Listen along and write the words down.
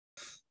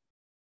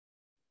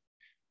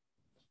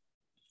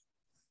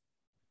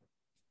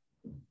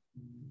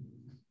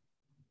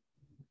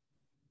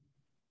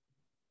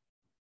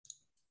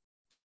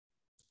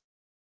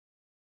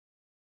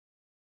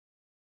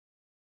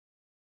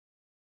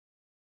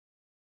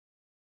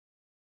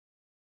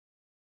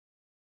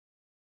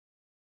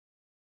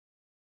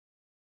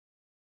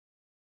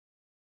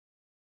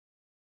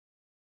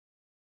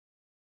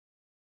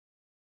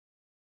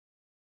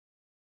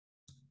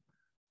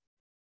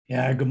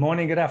Yeah, good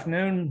morning, good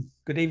afternoon,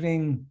 good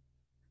evening,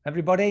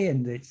 everybody.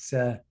 And it's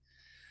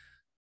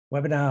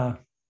webinar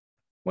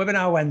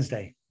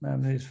Wednesday.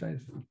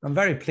 I'm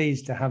very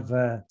pleased to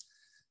have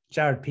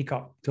Jared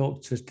Peacock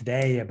talk to us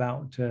today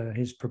about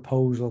his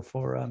proposal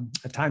for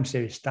a time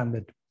series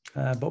standard.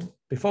 But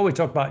before we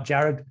talk about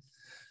Jared,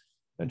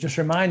 I'll just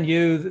remind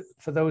you,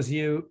 for those of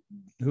you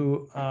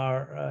who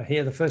are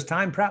here the first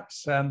time,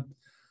 perhaps,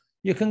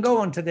 you can go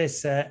onto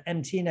this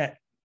MTNet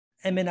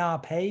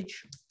EMinar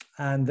page,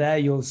 and there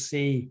you'll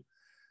see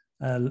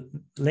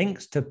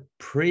links to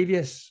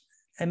previous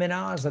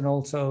EMinars and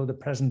also the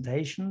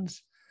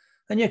presentations,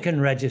 and you can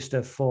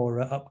register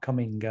for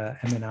upcoming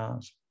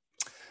EMinars.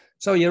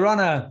 So you're on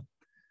a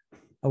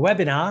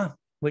webinar,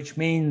 which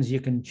means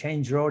you can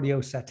change your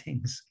audio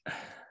settings.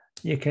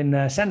 You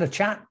can send a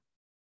chat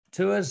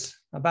to us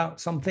about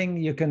something.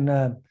 You can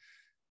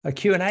a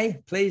Q&A.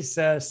 Please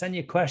send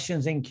your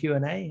questions in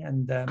Q&A,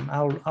 and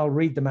I'll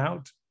read them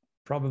out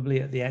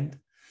probably at the end.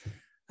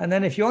 And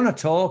then if you want to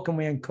talk, and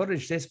we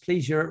encourage this,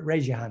 please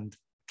raise your hand,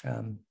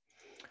 and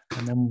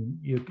then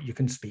you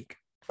can speak.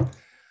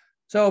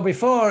 So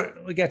before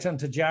we get on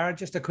to Jared,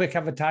 just a quick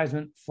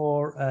advertisement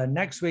for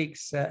next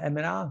week's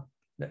EMinar.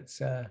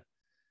 That's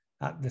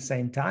at the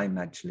same time,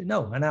 actually.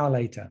 No, an hour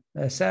later.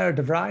 Sarah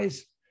DeVries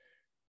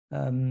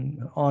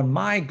on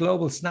my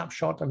global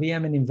snapshot of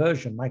EM and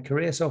inversion, my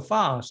career so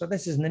far. So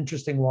this is an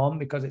interesting one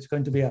because it's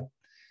going to be a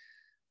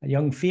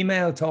young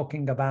female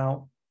talking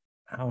about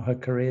how her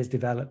career has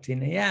developed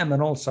in EM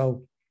and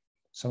also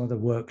some of the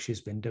work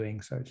she's been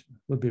doing. So it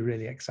will be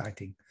really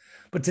exciting.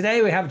 But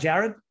today we have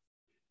Jared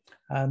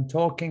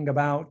talking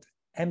about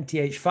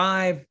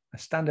MTH5, a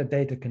standard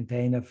data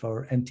container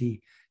for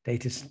MT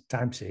data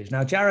time series.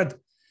 Now, Jared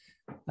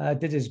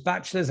did his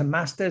bachelor's and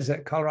master's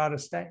at Colorado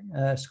State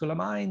School of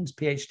Mines,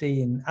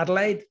 PhD in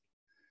Adelaide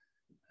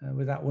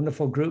with that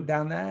wonderful group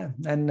down there,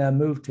 then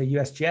moved to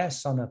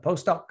USGS on a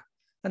postdoc,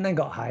 and then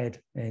got hired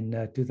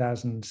in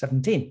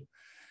 2017.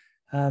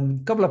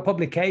 Couple of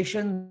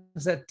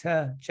publications that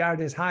Jared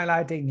is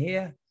highlighting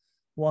here.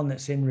 One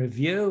that's in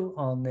review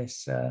on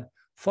this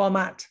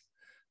format,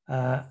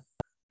 a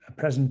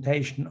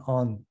presentation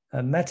on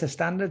meta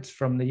standards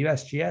from the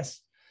USGS,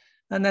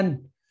 and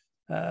then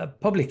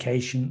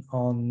publication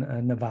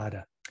on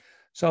Nevada.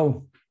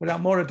 So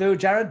without more ado,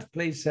 Jared,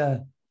 please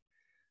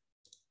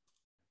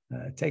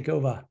take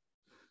over.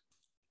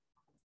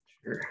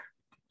 Sure.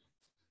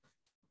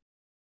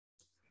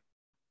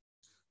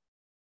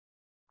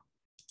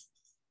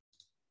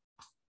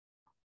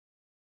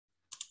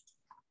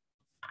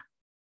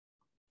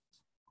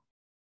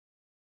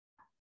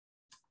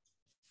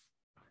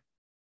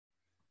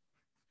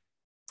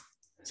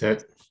 Is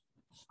that,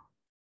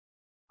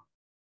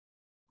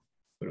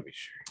 what are we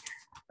sharing here?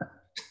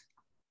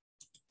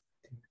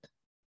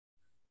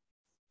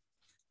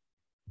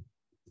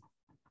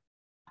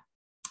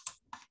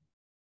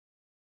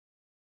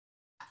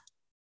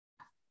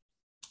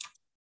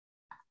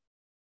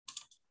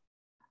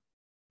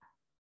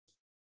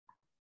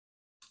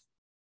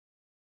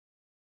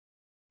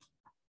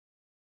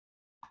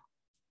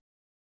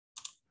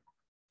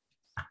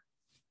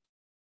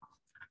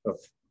 Oh.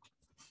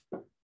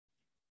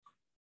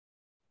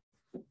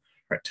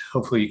 All right,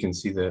 hopefully you can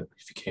see that.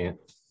 If you can't.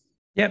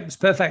 Yep, it's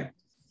perfect.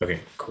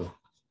 Okay, cool.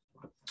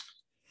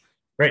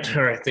 Right,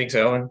 all right, thanks,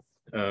 Alan.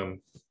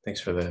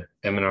 Thanks for the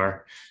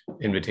EMinar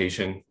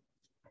invitation.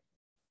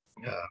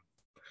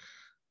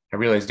 I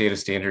realize data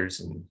standards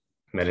and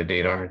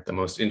metadata aren't the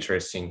most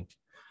interesting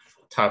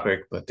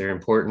topic, but they're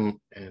important.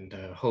 And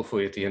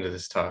hopefully at the end of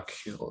this talk,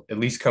 you'll at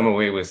least come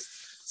away with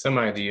some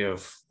idea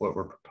of what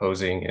we're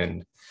proposing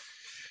and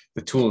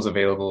the tools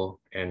available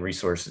and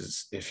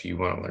resources if you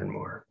want to learn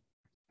more.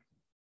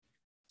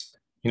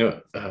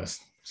 You know,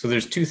 so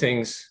there's two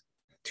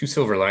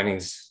silver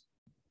linings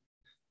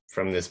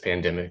from this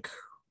pandemic.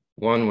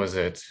 One was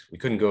that we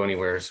couldn't go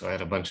anywhere, so I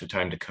had a bunch of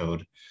time to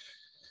code.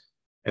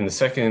 And the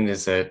second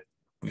is that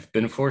we've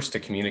been forced to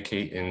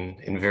communicate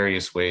in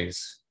various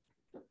ways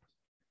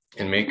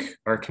and make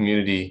our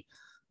community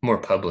more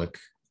public.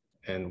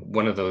 And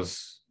one of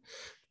those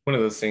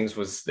things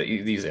was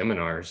these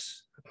EMinars.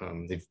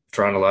 They've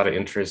drawn a lot of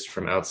interest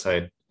from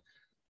outside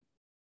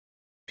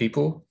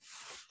people.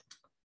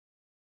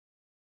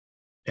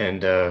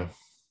 And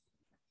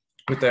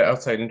with that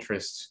outside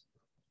interest,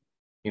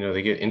 you know,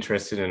 they get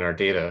interested in our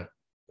data,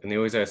 and they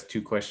always ask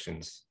two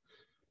questions.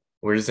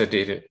 Where does that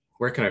data,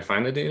 where can I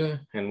find the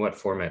data, and what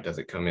format does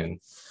it come in?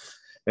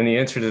 And the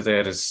answer to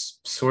that is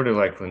sort of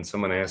like when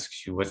someone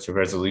asks you, what's the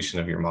resolution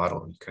of your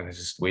model? You kind of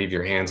just wave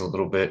your hands a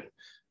little bit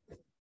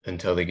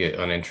until they get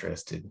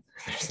uninterested.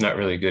 There's not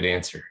really a good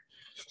answer.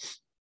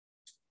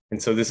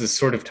 And so this is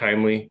sort of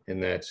timely in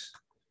that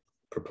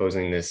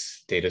proposing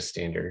this data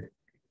standard.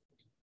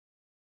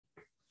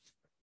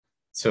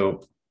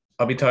 So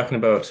I'll be talking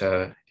about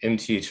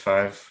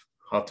MTH5.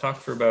 I'll talk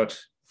for about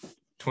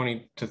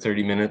 20 to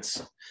 30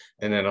 minutes,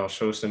 and then I'll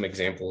show some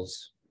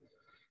examples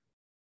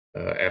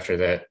after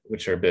that,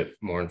 which are a bit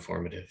more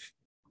informative.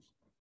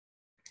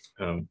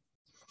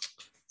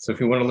 So if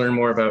you want to learn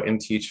more about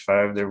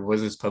MTH5, there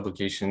was this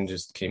publication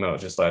just came out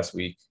just last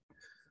week.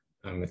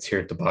 It's here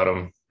at the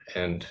bottom,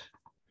 and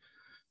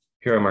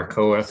here are my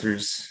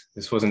co-authors.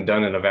 This wasn't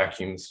done in a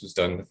vacuum. This was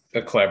done with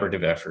a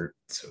collaborative effort.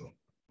 So,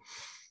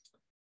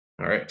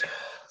 all right,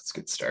 let's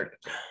get started.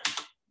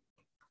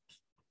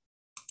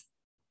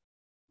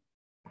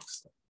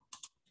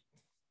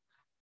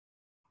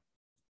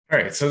 All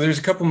right, so there's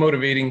a couple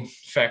motivating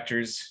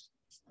factors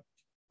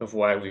of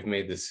why we've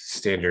made this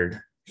standard.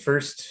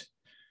 First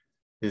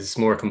is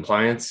more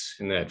compliance,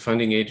 in that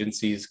funding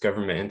agencies,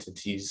 government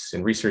entities,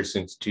 and research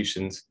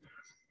institutions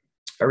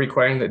are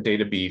requiring that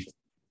data be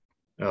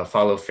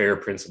follow FAIR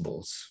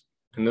principles.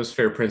 And those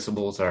FAIR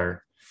principles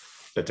are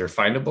that they're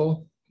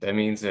findable. That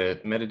means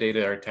that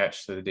metadata are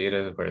attached to the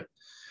data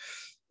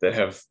that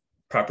have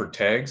proper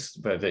tags,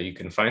 but that you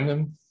can find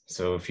them.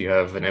 So if you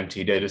have an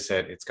empty data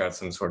set, it's got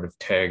some sort of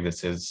tag that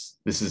says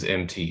this is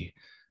empty.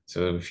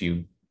 So if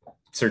you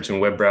search in a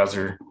web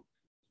browser,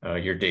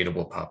 your data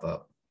will pop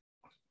up.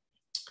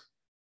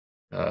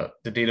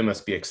 The data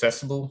must be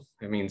accessible.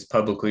 It means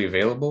publicly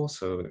available.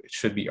 So it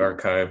should be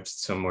archived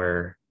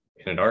somewhere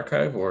in an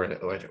archive or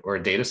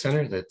a data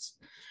center that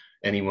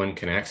anyone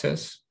can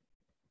access.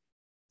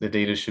 The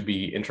data should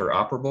be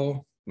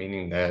interoperable,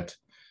 meaning that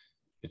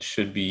it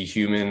should be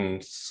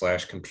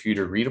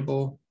human/computer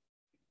readable.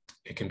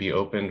 It can be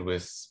opened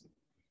with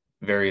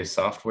various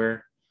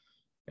software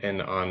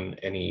and on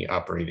any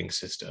operating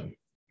system.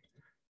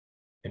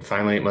 And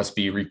finally, it must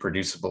be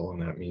reproducible.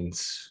 And that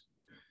means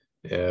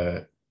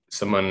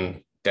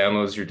someone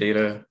downloads your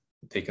data,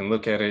 they can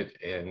look at it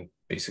and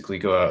basically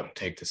go out and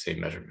take the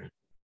same measurement.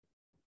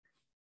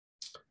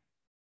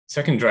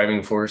 Second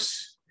driving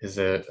force is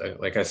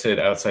like I said,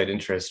 outside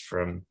interest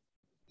from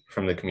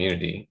the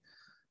community.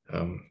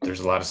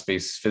 There's a lot of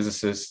space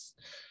physicists,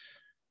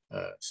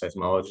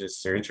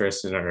 seismologists, they're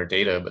interested in our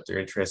data, but they're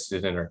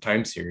interested in our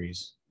time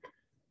series.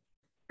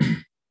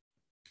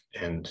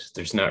 And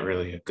there's not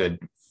really a good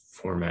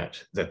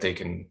format that they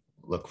can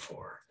look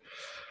for.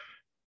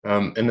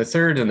 And the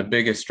third and the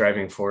biggest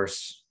driving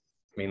force,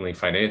 mainly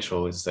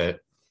financial, is that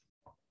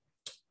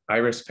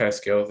IRIS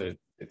Pascal,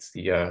 it's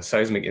the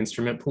seismic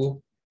instrument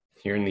pool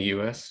here in the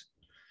US.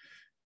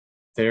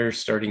 They're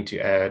starting to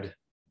add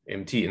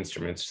MT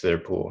instruments to their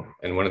pool.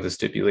 And one of the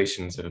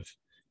stipulations of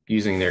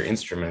using their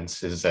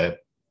instruments is that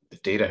the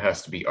data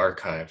has to be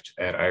archived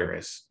at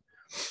IRIS.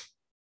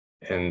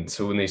 And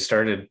so when they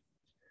started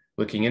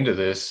looking into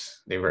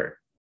this, they were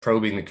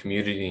probing the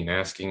community and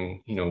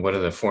asking, what are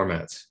the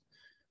formats?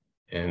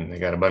 And they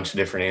got a bunch of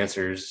different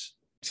answers.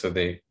 So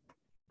they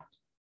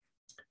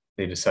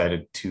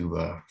decided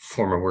to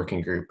form a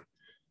working group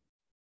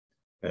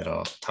that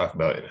I'll talk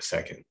about in a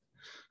second.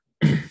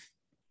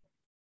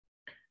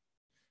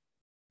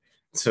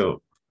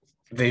 So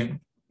they've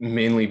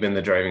mainly been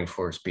the driving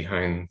force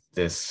behind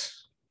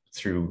this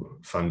through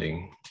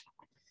funding.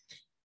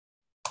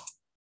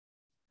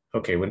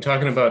 Okay, when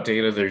talking about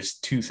data, there's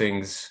two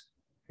things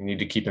you need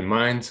to keep in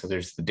mind. So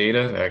there's the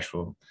data, the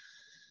actual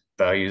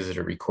values that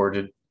are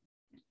recorded.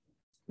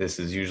 This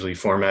is usually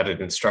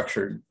formatted and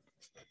structured.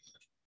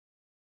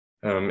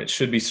 It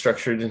should be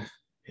structured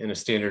in a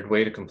standard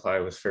way to comply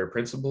with FAIR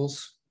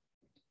principles.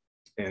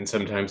 And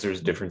sometimes there's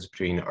a difference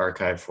between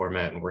archive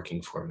format and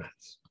working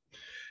formats.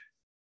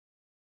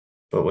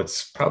 But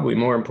what's probably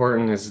more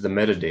important is the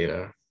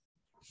metadata.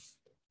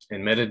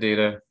 And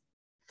metadata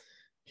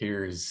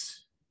here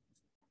is,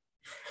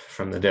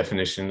 from the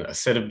definition, a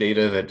set of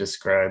data that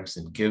describes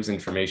and gives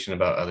information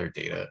about other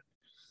data.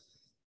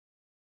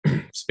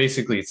 So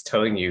basically, it's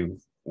telling you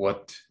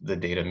what the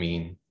data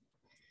mean,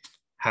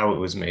 how it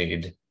was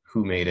made,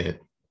 who made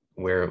it,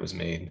 where it was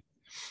made,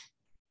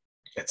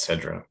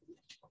 etc.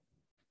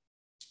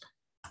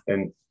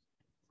 And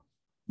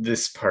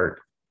this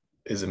part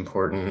is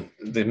important.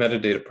 The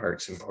metadata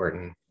part's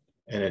important,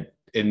 and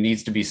it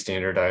needs to be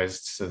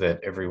standardized so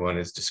that everyone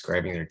is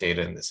describing their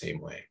data in the same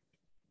way.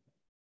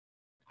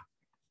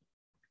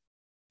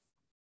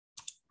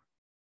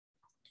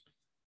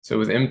 So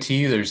with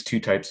MT, there's two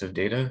types of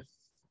data.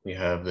 We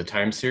have the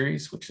time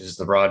series, which is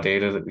the raw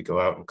data that we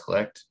go out and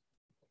collect.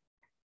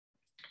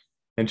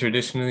 And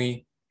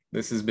traditionally,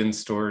 this has been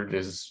stored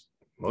as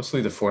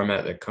mostly the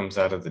format that comes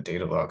out of the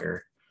data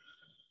logger.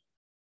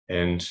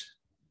 And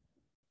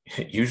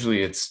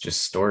usually it's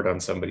just stored on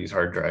somebody's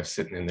hard drive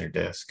sitting in their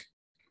disk.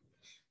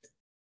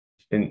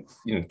 And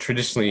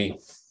traditionally,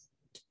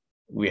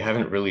 we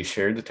haven't really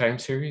shared the time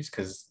series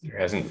because there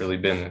hasn't really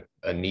been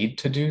a need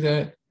to do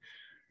that.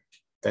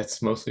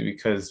 That's mostly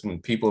because when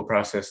people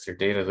process their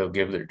data, they'll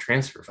give their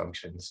transfer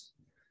functions.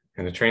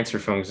 And the transfer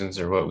functions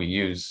are what we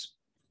use.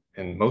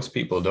 And most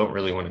people don't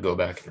really want to go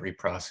back and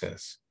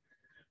reprocess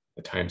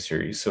the time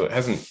series. So it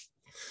hasn't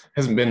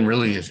been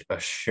really a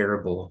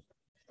shareable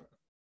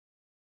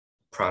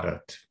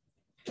product.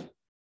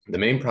 The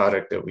main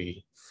product that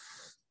we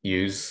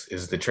use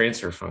is the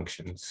transfer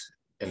functions.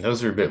 And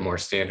those are a bit more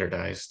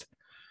standardized.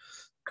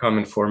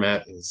 Common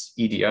format is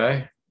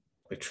EDI,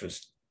 which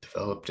was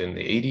developed in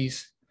the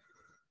 80s.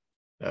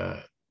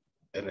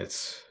 And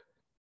it's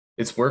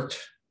worked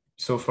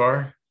so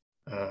far.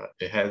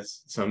 it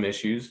has some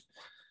issues.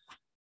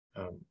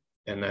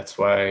 And that's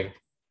why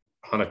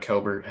Anna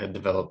Kelbert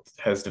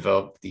has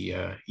developed the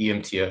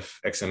EMTF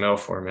XML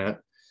format,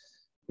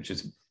 which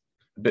is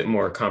a bit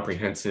more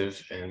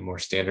comprehensive and more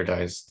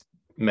standardized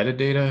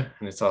metadata.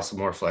 And it's also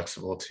more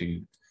flexible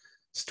to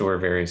store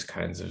various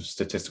kinds of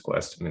statistical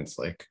estimates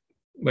like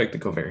the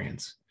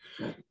covariance.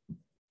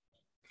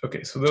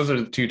 Okay, so those are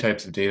the two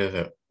types of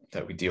data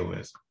that we deal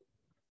with.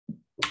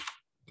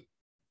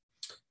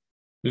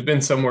 There's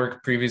been some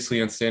work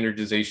previously on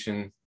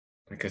standardization,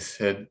 like I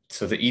said.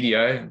 So the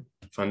EDI,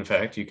 fun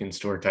fact, you can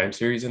store time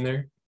series in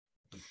there.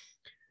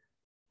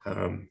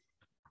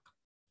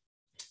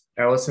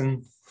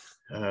 Allison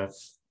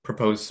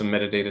proposed some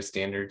metadata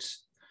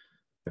standards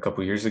a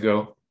couple years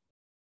ago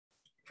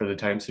for the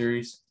time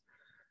series.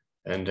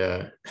 And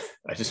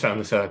I just found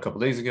this out a couple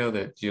days ago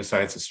that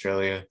Geoscience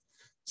Australia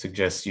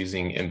suggests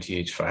using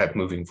MTH5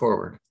 moving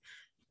forward.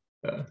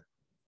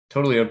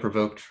 Totally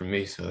unprovoked from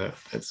me, so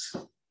that's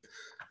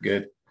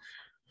good.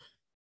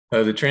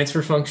 The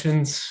transfer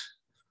functions,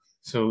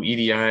 so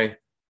EDI,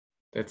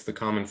 that's the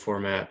common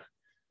format.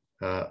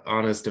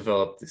 Anna's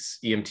developed this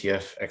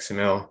EMTF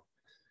XML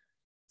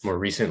more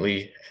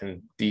recently,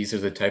 and these are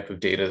the type of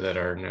data that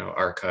are now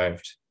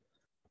archived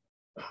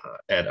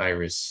at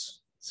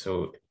IRIS.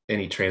 So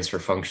any transfer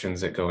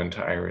functions that go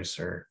into IRIS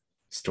are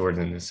stored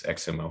in this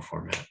XML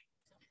format.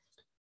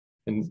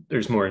 And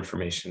there's more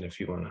information if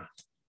you want to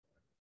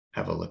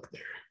have a look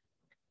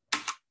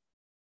there.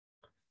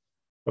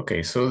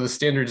 Okay, so the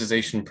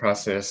standardization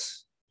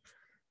process.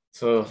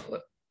 So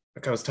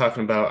like I was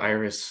talking about,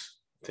 IRIS,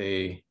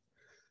 they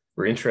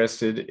were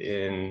interested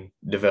in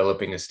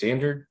developing a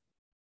standard.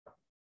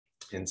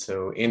 And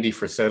so Andy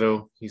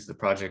Frassetto, he's the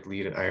project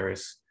lead at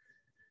IRIS.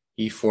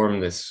 He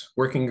formed this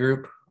working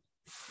group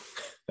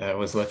that I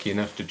was lucky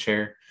enough to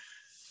chair.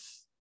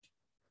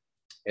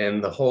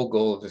 And the whole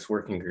goal of this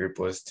working group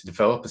was to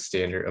develop a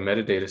standard, a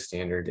metadata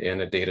standard,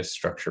 and a data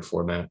structure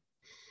format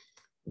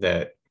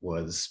that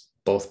was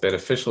both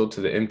beneficial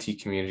to the MT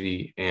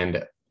community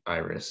and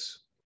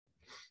IRIS.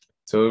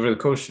 So over the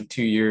course of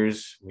 2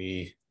 years,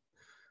 we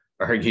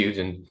argued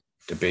and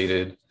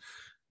debated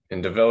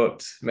and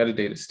developed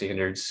metadata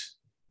standards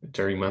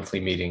during monthly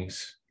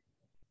meetings.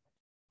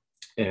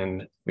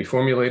 And we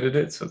formulated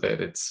it so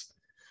that it's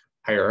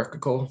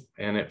hierarchical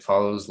and it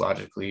follows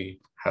logically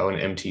how an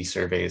MT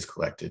survey is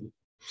collected.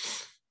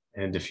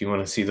 And if you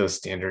want to see those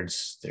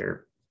standards,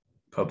 they're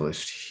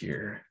published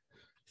here.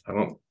 I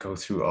won't go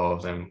through all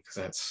of them because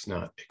that's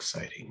not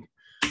exciting.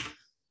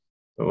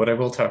 But what I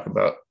will talk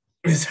about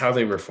is how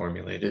they were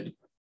formulated.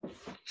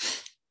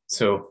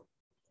 So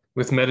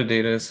with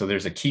metadata, so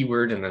there's a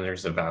keyword and then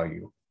there's a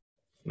value.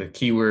 The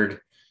keyword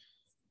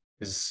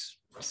is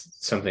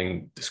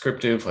something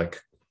descriptive,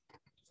 like,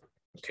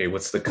 okay,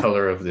 what's the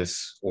color of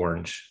this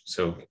orange?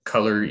 So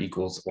color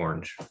equals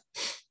orange.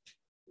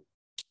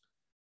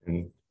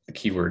 And the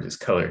keyword is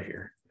color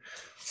here.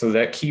 So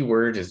that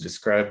keyword is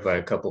described by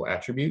a couple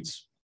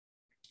attributes.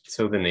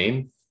 So the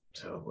name,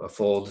 so a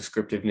full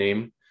descriptive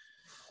name.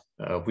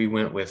 We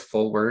went with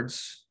full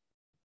words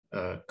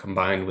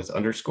combined with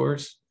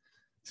underscores.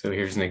 So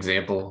here's an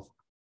example,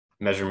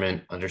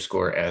 measurement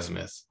underscore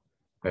azimuth.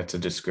 That's a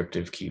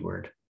descriptive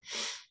keyword.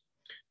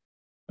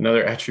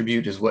 Another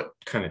attribute is what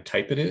kind of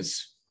type it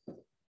is.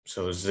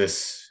 So is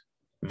this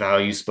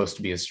value supposed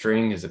to be a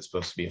string? Is it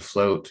supposed to be a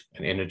float,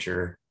 an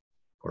integer,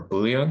 or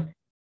Boolean?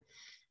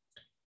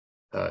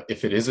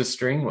 If it is a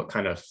string, what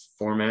kind of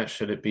format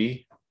should it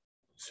be?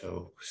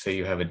 So say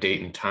you have a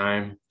date and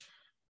time,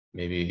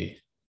 maybe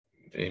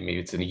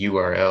it's an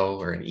URL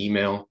or an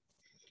email,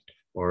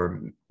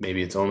 or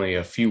maybe it's only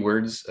a few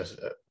words,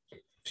 a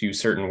few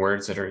certain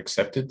words that are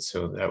accepted.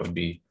 So that would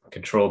be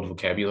controlled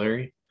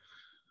vocabulary.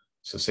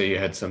 So say you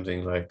had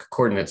something like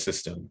coordinate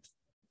system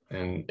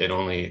and it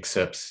only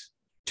accepts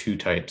 2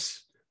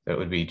 types. That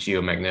would be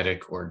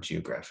geomagnetic or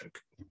geographic.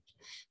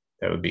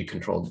 That would be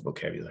controlled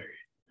vocabulary.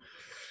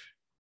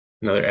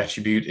 Another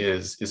attribute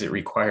is it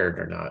required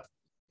or not?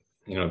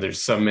 You know,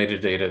 there's some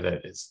metadata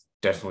that is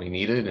definitely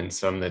needed and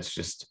some that's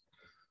just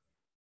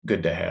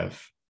good to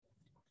have.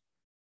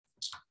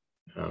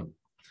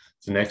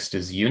 The next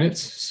is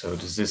units. So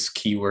does this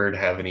keyword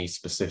have any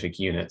specific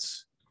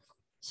units?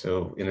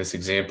 So in this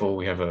example,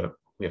 we have a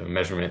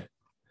measurement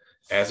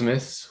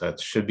azimuth. So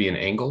that should be an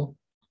angle,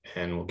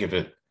 and we'll give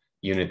it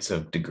units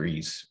of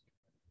degrees.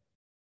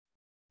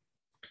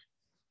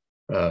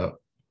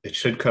 It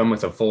should come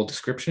with a full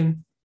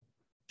description.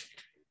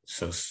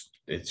 So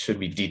it should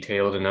be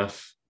detailed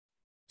enough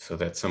so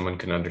that someone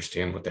can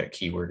understand what that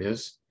keyword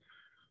is.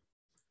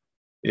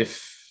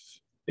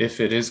 If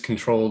it is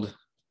controlled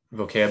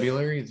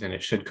vocabulary, then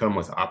it should come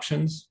with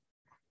options.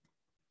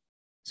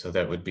 So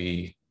that would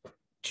be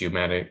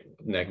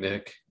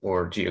geomagnetic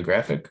or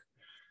geographic.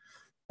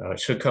 It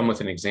should come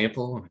with an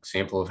example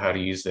of how to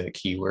use that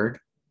keyword.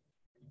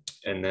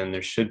 And then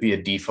there should be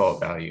a default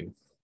value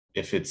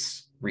if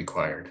it's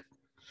required.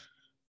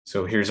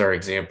 So here's our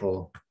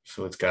example.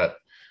 So it's got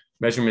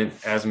measurement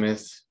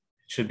azimuth,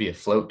 it should be a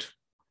float.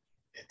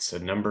 It's a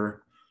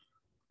number.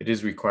 it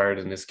is required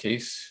in this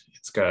case.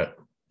 It's got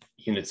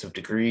units of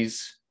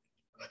degrees,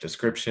 a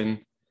description,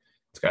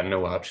 it's got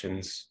no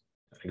options,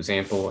 an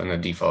example, and the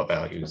default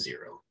value is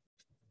 0.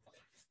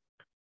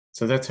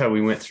 So that's how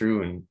we went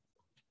through and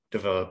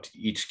developed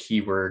each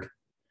keyword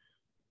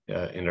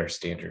in our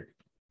standard.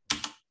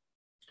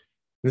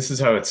 This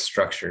is how it's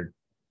structured.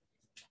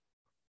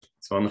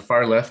 So on the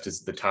far left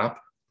is the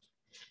top,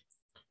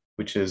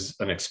 which is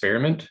an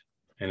experiment,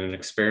 and an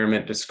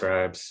experiment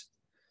describes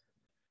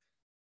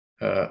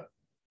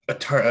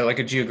like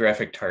a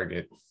geographic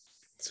target.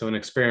 So an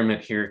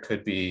experiment here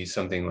could be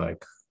something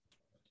like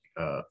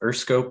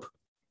Earthscope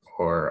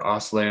or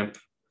OSLAMP,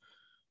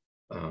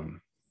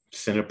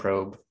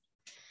 Cineprobe,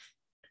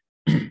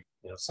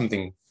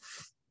 something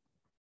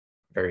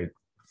very,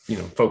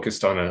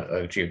 focused on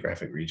a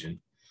geographic region.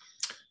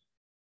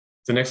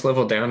 The next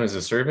level down is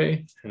a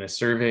survey, and a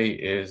survey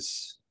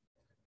is,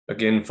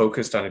 again,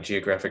 focused on a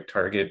geographic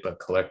target, but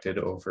collected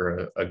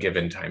over a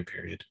given time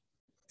period.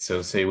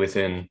 So say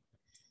within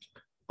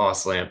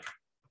OSLAMP,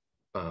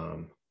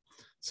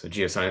 so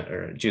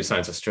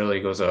Geoscience Australia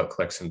goes out,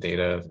 collects some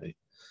data.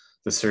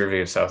 The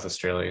survey of South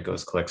Australia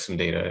goes collect some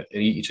data.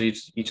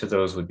 Each of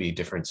those would be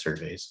different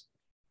surveys.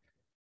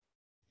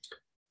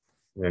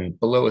 And then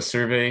below a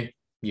survey,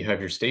 you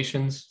have your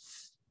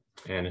stations,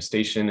 and a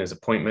station is a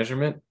point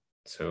measurement.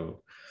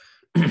 So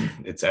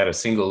it's at a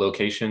single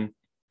location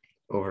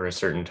over a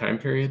certain time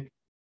period.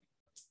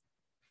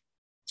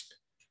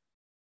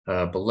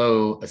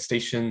 Below a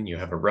station, you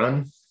have a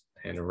run,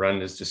 and a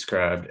run is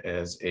described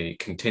as a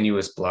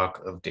continuous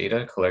block of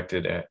data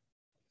collected at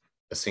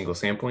a single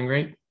sampling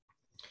rate.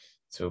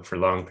 So for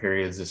long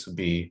periods, this would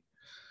be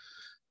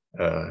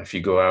if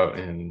you go out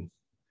and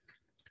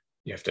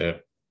you have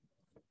to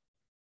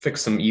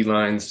fix some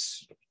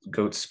E-lines,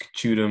 goats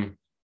chewed them,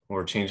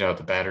 or change out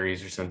the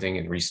batteries or something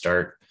and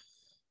restart.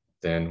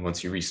 Then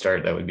once you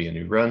restart, that would be a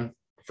new run.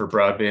 For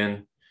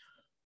broadband,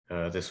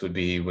 this would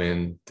be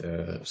when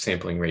the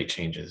sampling rate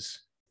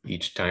changes.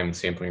 Each time the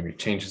sampling rate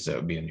changes, that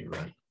would be a new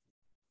run.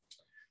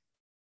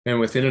 And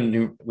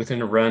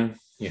within a run,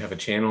 you have a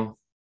channel.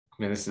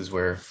 And this is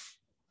where,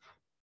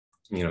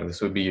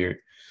 this would be your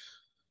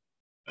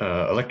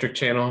electric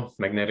channel,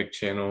 magnetic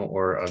channel,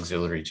 or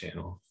auxiliary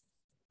channel.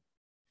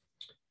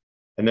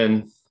 And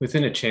then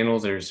within a channel,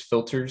 there's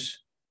filters.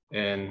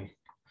 And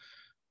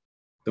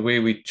the way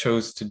we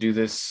chose to do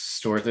this,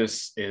 store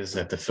this, is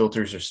that the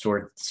filters are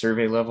stored at the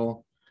survey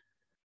level,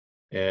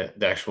 the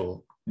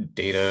actual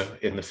data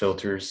in the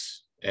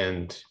filters,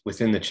 and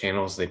within the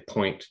channels,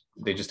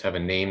 they just have a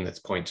name that's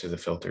point to the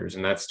filters,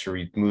 and that's to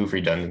remove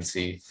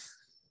redundancy,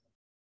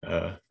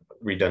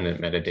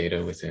 redundant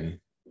metadata within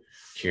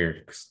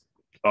here.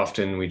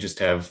 Often we just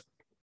have,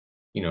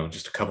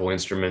 just a couple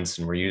instruments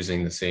and we're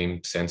using the same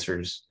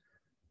sensors.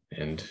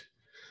 And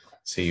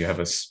say you have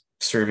a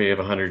survey of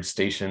 100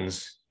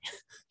 stations,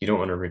 you don't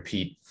want to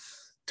repeat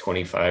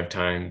 25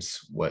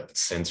 times what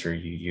sensor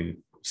you use,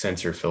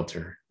 sensor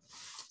filter.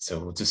 So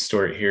we'll just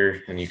store it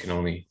here, and you can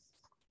only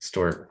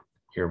store it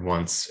here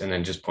once and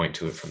then just point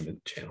to it from the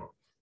channel.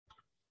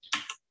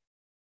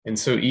 And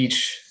so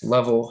each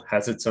level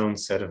has its own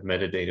set of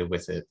metadata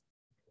with it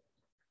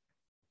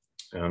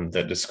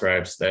that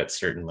describes that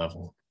certain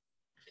level.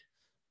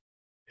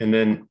 And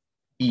then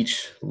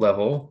each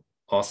level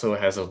also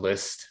has a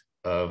list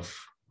of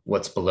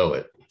what's below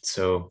it.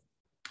 So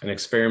an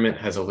experiment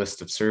has a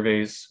list of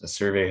surveys, a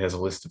survey has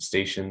a list of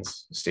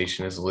stations, a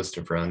station has a list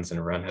of runs, and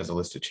a run has a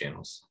list of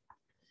channels.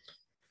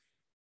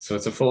 So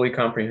it's a fully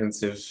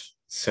comprehensive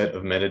set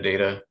of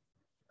metadata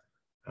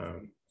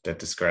that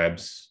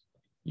describes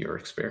your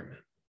experiment.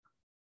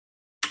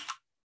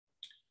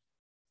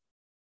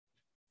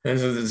 And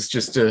so this is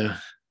just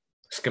a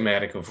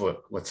schematic of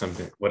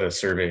what a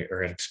survey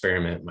or an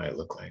experiment might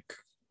look like.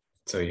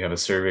 So you have a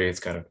survey, it's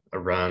got a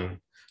run,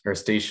 or a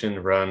station,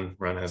 run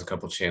has a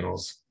couple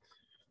channels.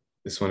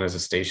 This one has a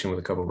station with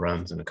a couple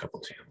runs and a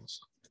couple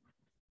channels.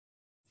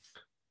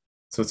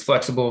 So it's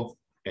flexible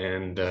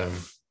and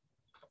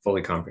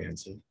fully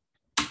comprehensive.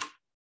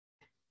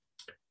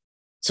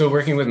 So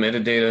working with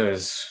metadata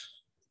is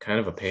kind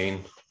of a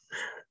pain.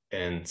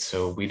 And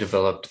so we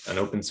developed an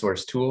open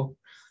source tool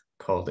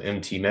called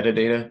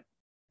MT-metadata.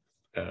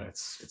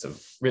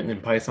 It's written in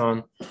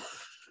Python,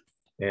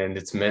 and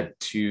it's meant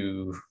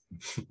to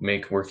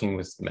make working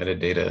with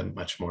metadata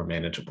much more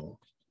manageable.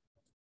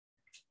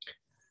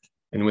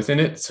 And within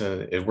it,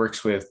 so it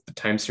works with the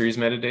time series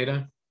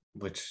metadata,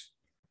 which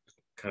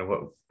kind of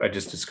what I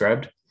just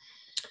described.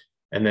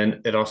 And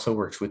then it also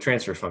works with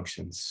transfer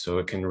functions. So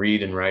it can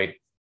read and write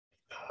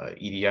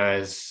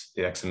EDIs,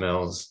 the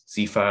XMLs,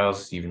 Z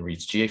files, even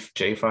reads J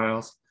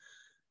files,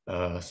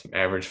 some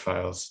average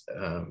files,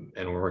 and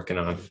we're working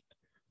on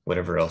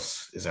whatever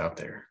else is out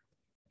there.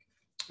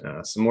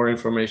 Some more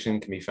information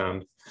can be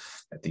found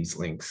at these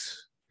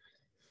links.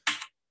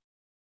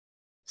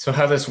 So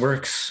how this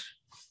works.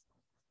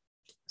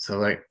 So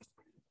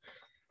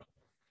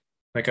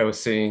like I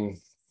was saying,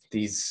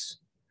 these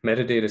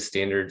metadata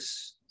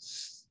standards,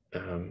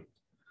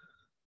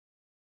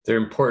 they're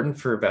important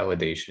for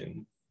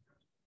validation.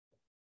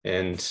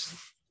 And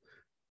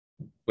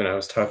when I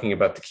was talking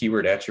about the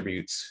keyword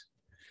attributes,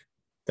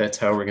 that's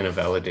how we're going to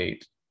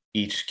validate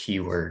each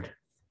keyword.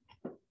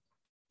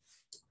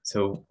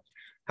 So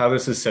how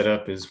this is set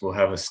up is we'll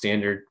have a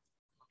standard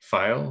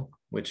file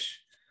which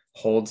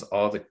holds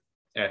all the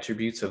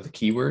attributes of the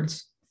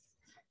keywords.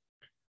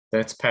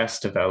 That's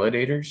passed to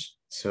validators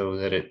so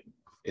that it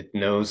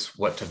knows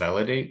what to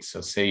validate.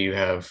 So say you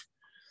have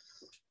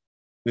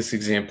this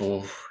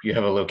example, you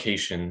have a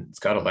location, it's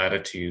got a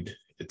latitude,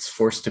 it's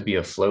forced to be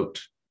a float.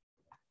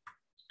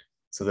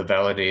 So the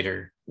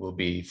validator will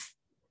be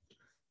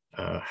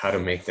how to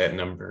make that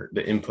number,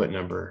 the input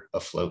number, a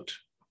float.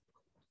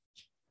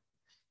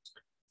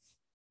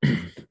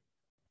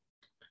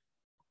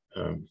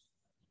 And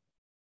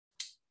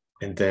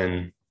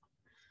then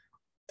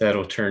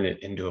that'll turn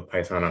it into a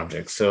Python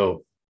object.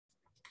 So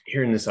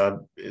here in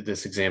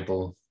this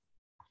example,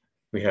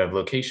 we have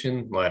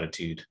location,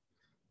 latitude.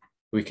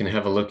 We can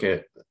have a look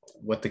at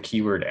what the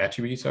keyword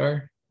attributes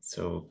are.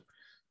 So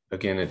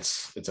again,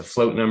 it's a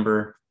float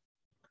number,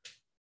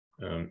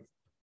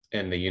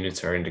 and the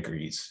units are in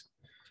degrees.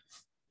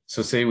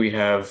 So say we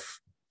have,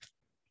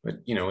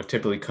 what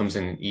typically comes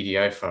in an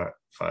EDI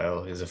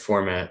file is a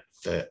format,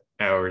 the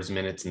hours,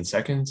 minutes, and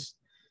seconds.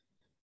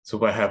 So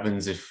what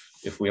happens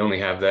if we only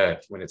have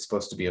that when it's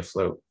supposed to be a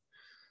float?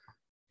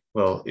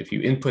 Well, if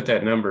you input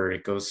that number,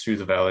 it goes through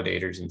the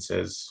validators and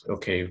says,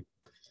 okay,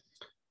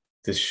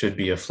 this should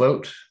be a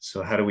float.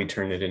 So how do we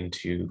turn it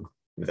into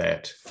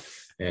that?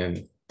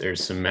 And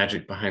there's some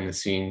magic behind the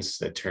scenes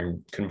that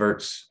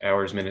converts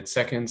hours, minutes,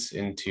 seconds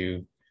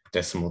into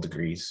decimal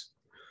degrees.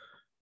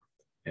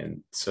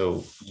 And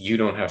so you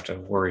don't have to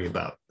worry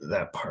about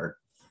that part.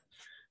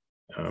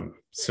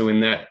 So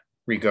in that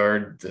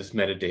regard, this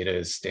metadata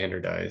is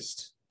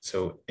standardized.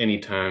 So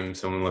anytime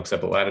someone looks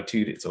up a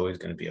latitude, it's always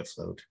going to be a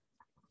float.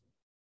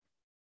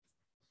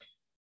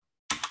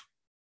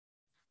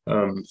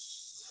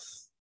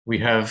 We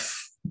have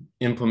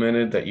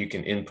implemented that you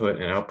can input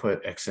and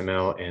output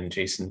XML and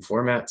JSON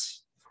formats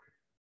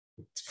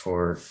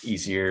for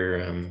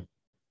easier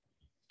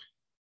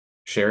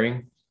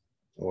sharing,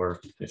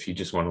 or if you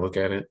just want to look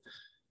at it.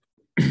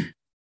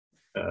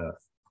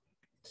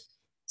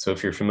 So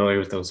if you're familiar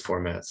with those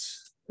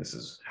formats, this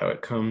is how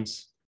it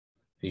comes.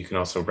 You can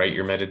also write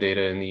your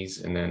metadata in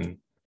these and then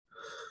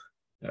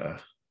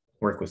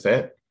work with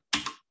that.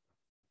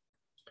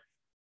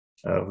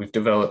 We've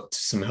developed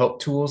some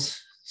help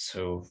tools.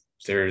 So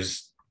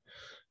there's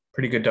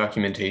pretty good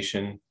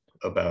documentation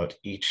about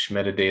each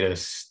metadata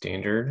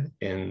standard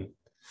in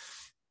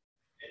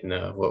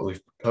what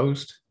we've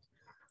proposed.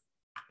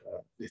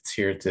 It's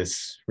here at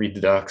this read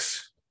the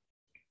docs,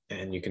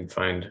 and you can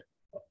find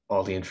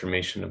all the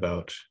information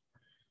about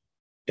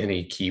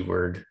any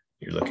keyword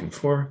you're looking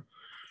for.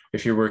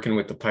 If you're working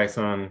with the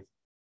Python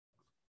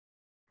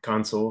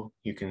console,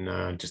 you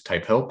can just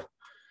type help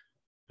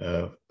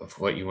of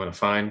what you want to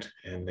find,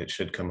 and it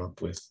should come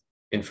up with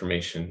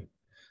information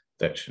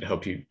that should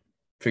help you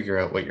figure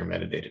out what your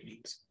metadata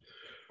means.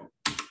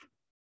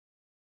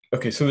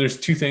 Okay, so there's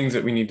two things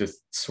that we need to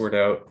sort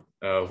out.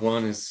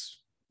 One is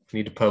we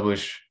need to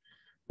publish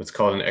what's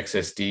called an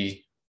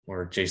XSD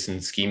or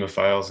JSON schema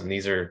files, and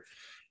these are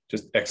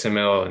just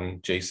XML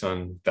and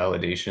JSON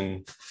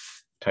validation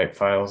type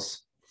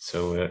files.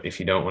 So if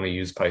you don't want to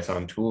use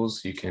Python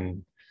tools, you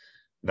can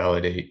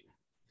validate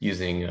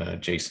using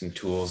JSON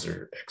tools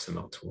or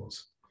XML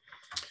tools.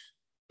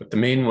 But the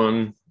main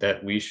one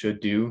that we should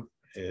do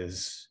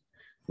is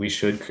we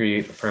should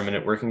create a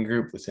permanent working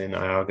group within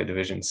IAGA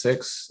Division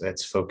 6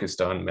 that's focused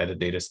on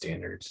metadata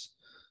standards.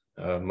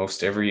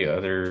 Most every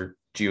other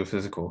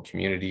geophysical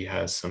community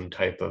has some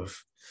type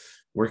of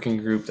working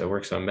group that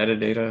works on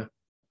metadata.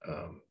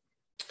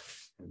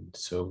 And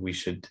so we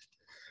should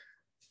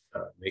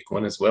make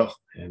one as well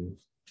and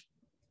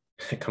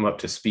come up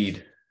to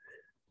speed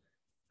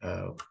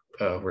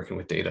working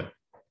with data.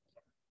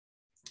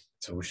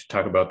 So we should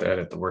talk about that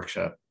at the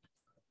workshop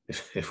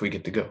if we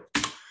get to go.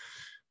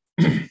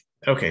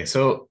 Okay,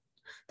 so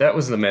that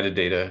was the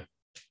metadata,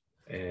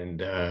 and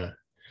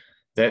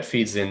that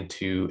feeds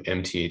into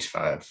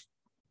MTH5.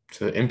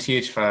 So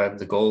MTH5,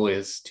 the goal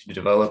is to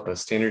develop a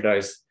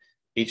standardized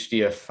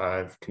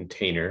HDF5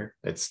 container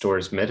that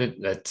stores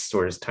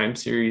time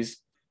series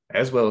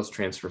as well as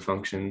transfer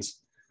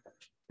functions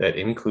that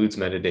includes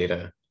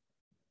metadata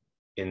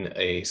in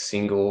a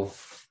single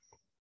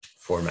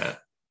format,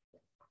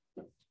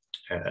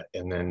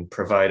 and then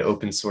provide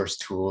open source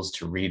tools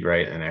to read,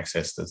 write, and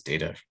access those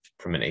data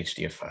from an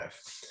HDF5.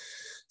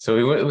 So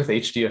we went with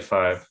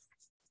HDF5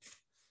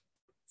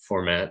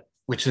 format,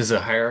 which is a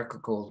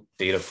hierarchical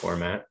data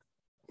format,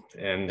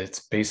 and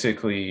it's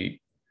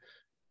basically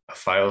a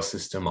file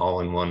system all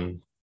in one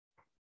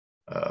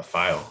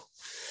file.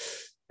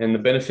 And the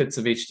benefits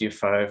of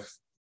HDF5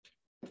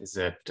 is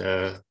that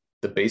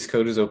the base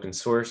code is open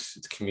source,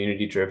 it's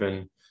community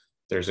driven,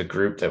 there's a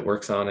group that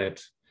works on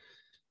it.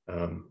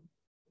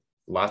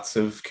 Lots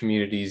of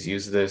communities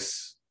use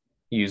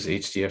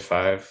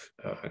HDF5,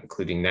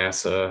 including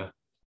NASA,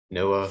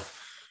 NOAA,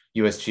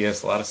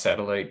 USGS. A lot of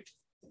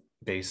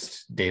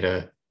satellite-based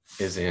data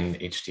is in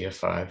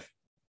HDF5.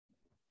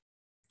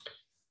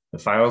 The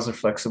files are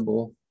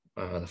flexible.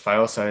 The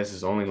file size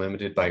is only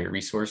limited by your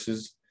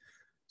resources.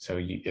 So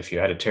if you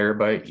had a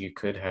terabyte, you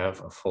could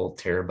have a full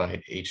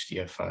terabyte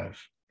HDF5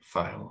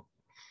 file.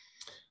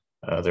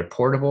 They're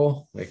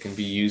portable. They can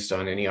be used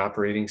on any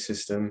operating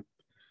system,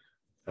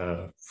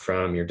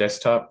 from your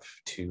desktop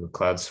to a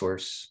cloud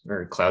source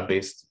or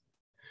cloud-based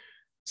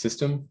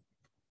system.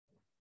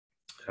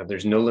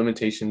 There's no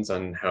limitations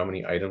on how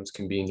many items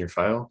can be in your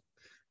file.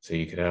 So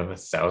you could have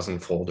 1,000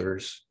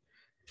 folders,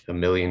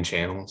 1,000,000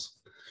 channels.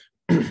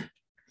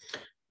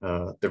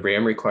 The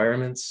RAM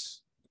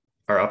requirements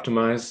are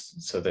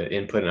optimized so that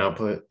input and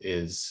output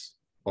is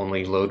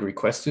only load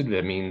requested.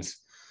 That means,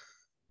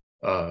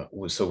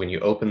 so when you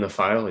open the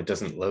file, it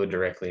doesn't load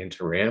directly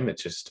into RAM. It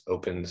just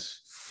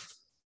opens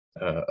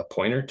a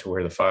pointer to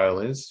where the file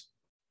is,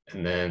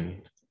 and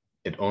then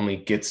it only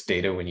gets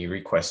data when you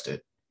request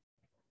it.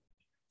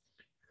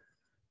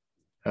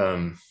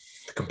 The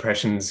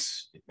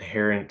compression's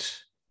inherent.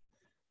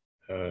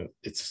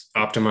 It's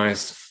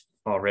optimized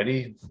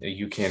already.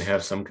 You can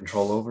have some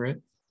control over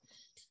it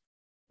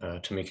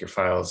to make your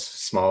files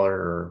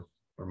smaller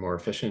or more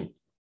efficient.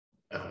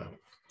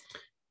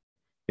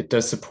 It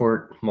does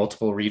support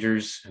multiple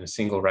readers and a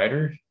single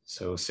writer.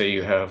 So say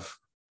you have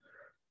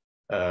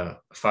a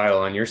file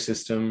on your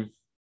system,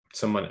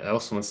 someone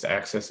else wants to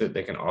access it,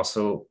 they can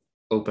also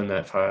open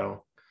that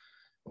file.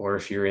 Or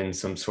if you're in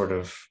some sort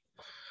of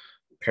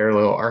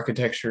parallel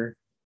architecture,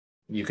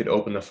 you could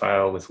open the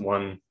file with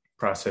one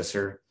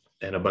processor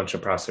and a bunch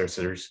of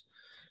processors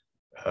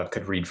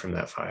could read from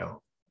that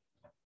file.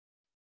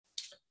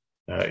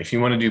 If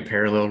you want to do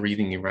parallel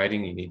reading and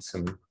writing, you need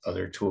some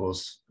other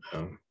tools,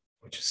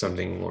 which is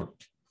something we're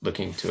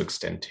looking to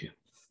extend to.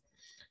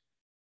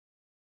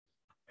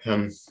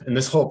 And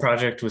this whole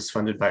project was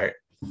funded by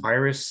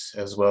IRIS,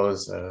 as well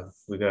as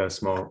we got a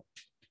small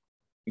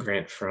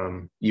grant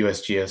from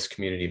USGS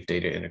Community of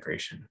Data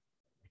Integration.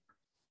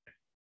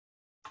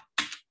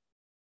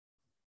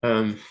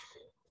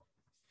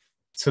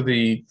 So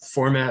the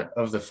format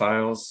of the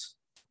files,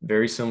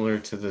 very similar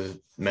to the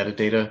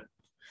metadata.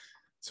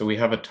 So we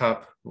have a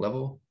top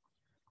level.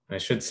 I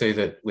should say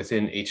that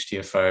within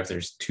HDF5,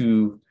 there's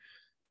two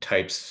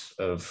types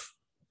of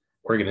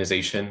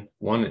organization.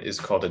 One is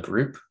called a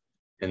group,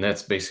 and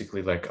that's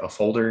basically like a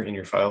folder in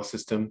your file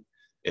system.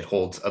 It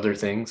holds other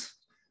things.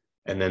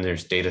 And then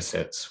there's data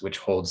sets, which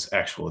holds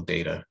actual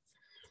data.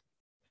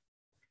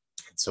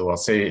 So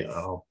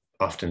I'll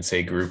often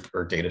say group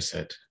or data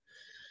set.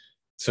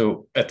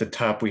 So at the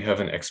top, we have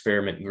an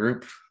experiment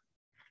group.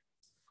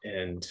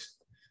 And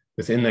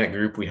within that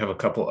group, we have a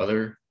couple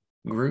other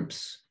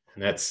groups,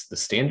 and that's the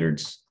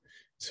standards.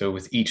 So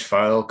with each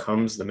file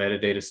comes the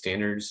metadata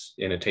standards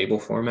in a table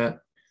format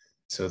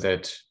so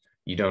that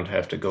you don't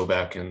have to go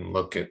back and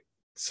look at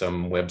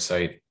some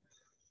website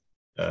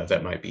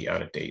that might be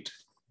out of date.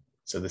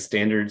 So the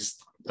standards,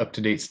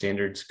 up-to-date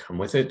standards come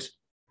with it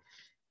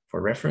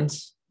for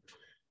reference.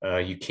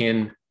 You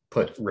can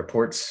put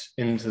reports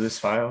into this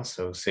file.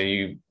 So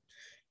say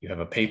you have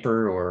a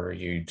paper or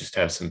you just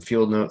have some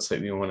field notes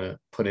that you want to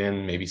put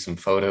in, maybe some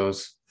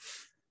photos,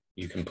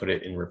 you can put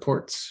it in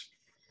reports.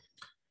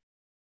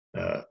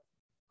 I'll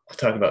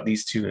talk about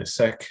these two in a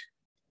sec.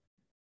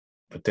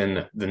 But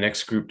then the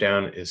next group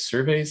down is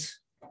surveys.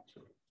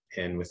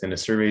 And within a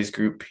surveys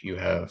group, you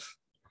have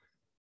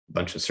a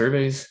bunch of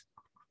surveys.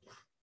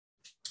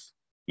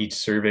 Each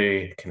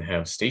survey can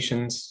have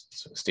stations,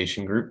 so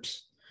station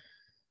groups.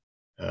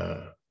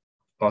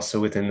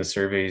 Also within the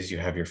surveys, you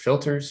have your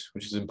filters,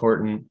 which is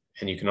important,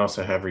 and you can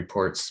also have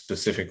reports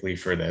specifically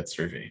for that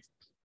survey.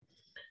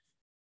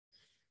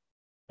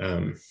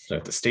 So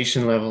at the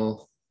station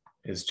level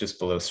is just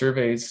below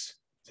surveys.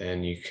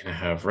 Then you can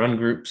have run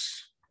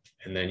groups,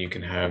 and then you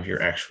can have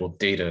your actual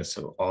data.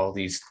 So all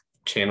these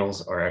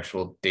channels are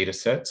actual data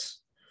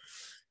sets.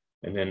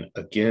 And then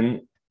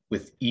again,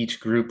 with each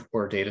group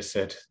or data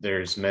set,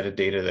 there's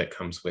metadata that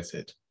comes with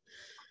it.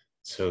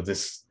 So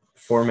this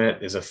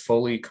format is a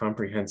fully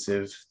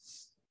comprehensive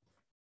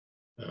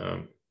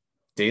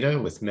data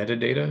with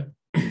metadata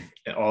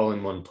all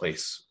in one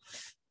place.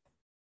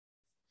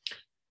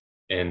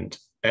 And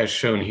as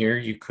shown here,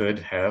 you could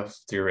have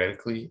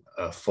theoretically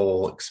a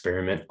full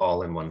experiment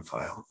all in one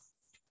file.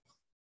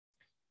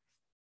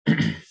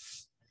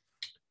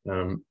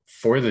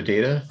 For the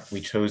data, we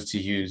chose to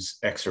use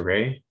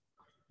Xarray,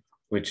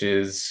 which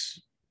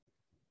is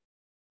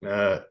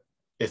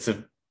it's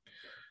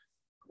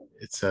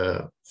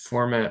a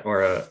format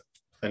or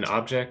an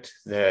object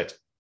that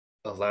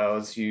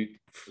allows you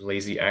for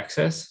lazy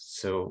access.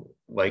 So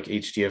like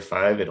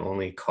HDF5, it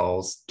only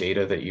calls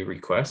data that you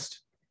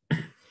request.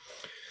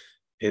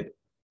 It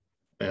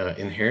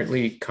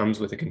inherently comes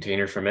with a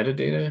container for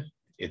metadata.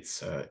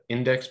 It's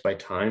indexed by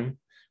time,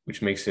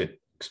 which makes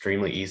it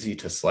extremely easy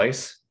to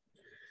slice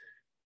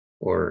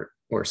or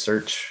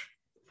search.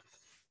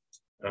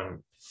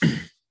 And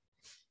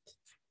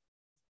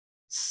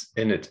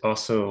it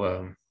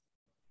also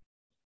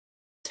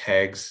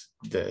tags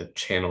the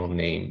channel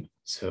name.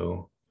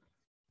 So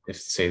if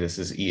say this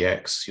is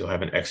EX, you'll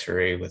have an X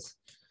array with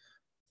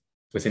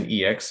with an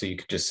EX, so you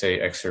could just say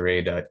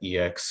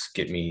xarray.ex,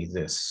 get me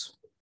this.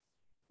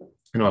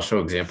 And I'll show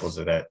examples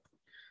of that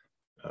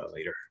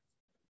later.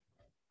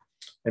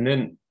 And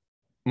then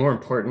more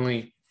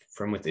importantly,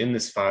 from within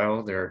this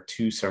file, there are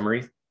two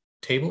summary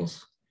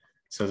tables.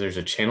 So there's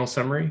a channel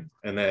summary,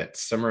 and that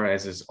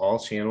summarizes all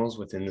channels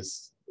within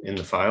this in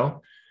the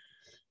file.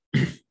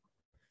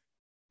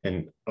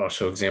 And I'll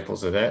show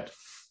examples of that.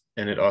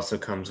 And it also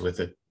comes with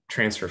a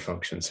transfer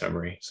function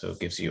summary. So it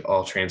gives you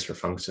all transfer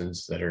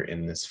functions that are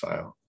in this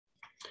file.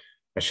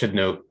 I should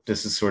note,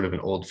 this is sort of an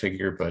old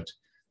figure, but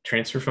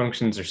transfer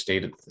functions are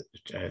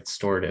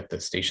stored at the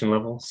station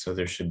level. So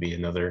there should be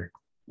another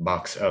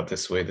box out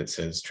this way that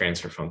says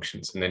transfer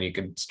functions. And then you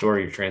can store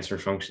your transfer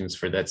functions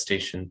for that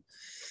station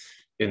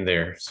in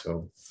there.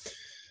 So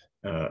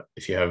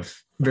if you have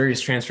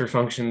various transfer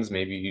functions,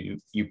 maybe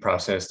you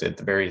processed at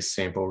the various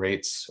sample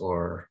rates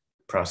or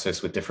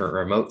process with different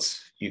remotes,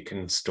 you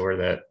can store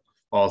that,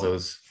 all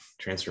those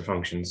transfer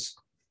functions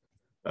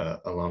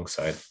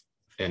alongside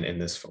and in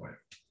this form.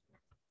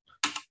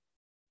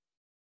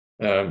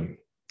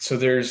 So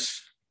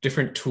there's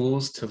different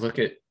tools to look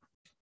at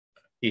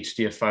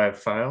HDF5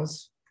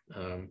 files.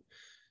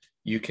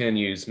 You can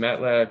use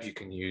MATLAB, you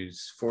can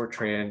use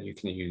Fortran, you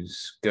can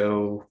use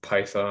Go,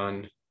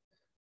 Python,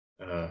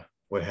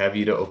 what have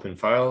you to open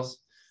files.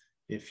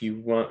 If you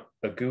want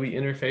a GUI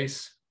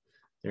interface,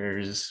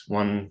 there's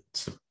one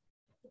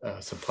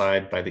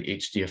supplied by the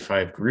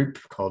HDF5 group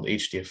called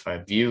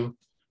HDF5 View.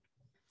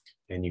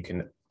 And you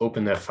can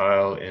open that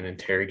file and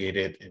interrogate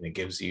it, and it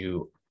gives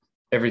you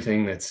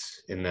everything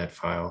that's in that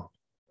file.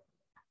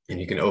 And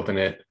you can open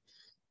it,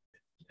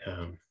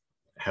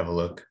 have a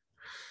look,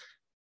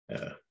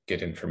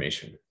 get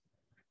information.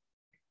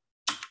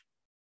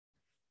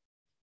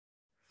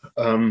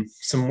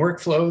 Some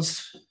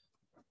workflows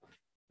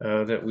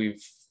that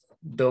we've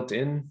built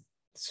in.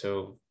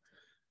 So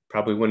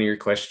probably one of your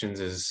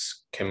questions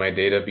is, can my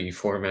data be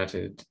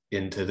formatted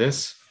into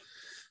this?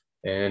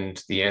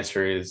 And the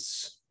answer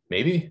is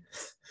maybe.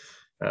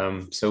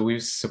 So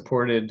we've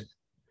supported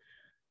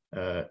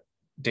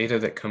data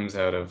that comes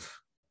out of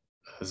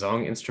a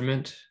Zong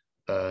instrument,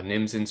 a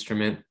NIMS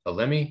instrument, a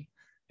LEMI,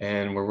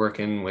 and we're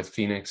working with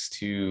Phoenix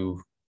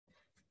to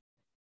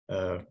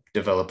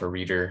develop a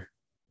reader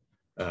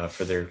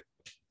for their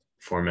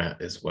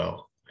format as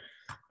well.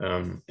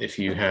 If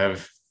you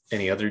have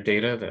any other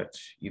data that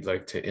you'd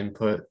like to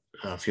input,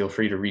 feel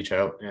free to reach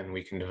out and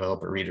we can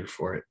develop a reader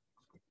for it.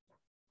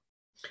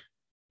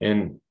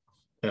 And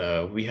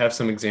we have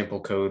some example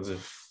codes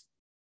of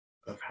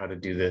how to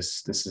do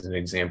this. This is an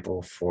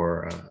example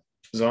for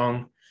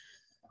Zong.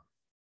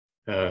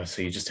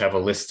 So you just have a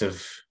list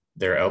of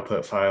their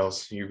output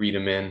files, you read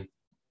them in,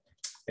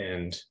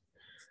 and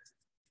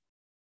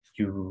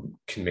you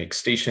can make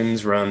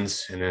stations,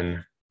 runs, and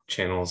then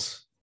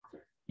channels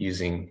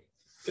using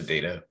the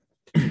data.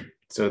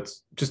 So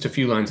it's just a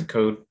few lines of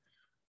code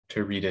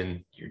to read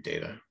in your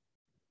data.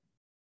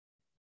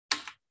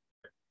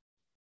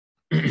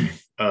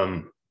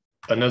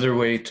 Another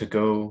way to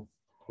go,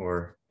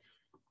 or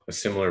a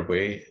similar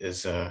way,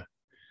 is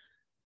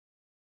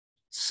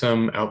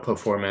some output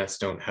formats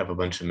don't have a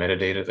bunch of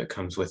metadata that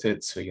comes with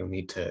it, so you'll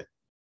need to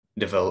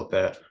develop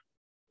that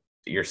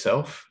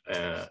yourself.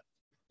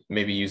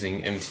 Maybe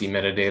using MT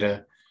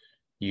metadata,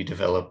 you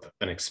develop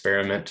an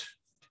experiment.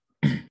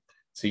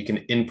 So you can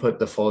input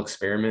the full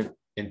experiment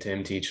into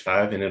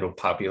MTH5 and it'll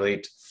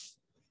populate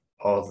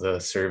all the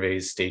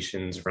surveys,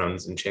 stations,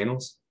 runs, and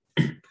channels.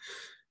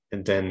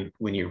 And then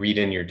when you read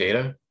in your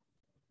data,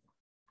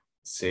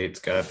 say it's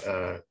got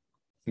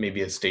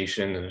maybe a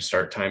station and a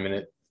start time in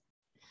it,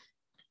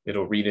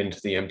 it'll read into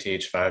the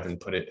MTH5 and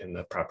put it in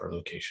the proper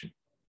location.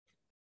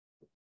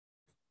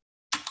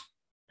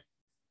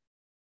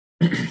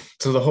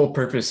 So the whole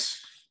purpose,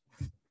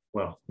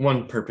 well,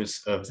 one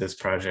purpose of this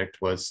project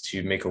was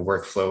to make a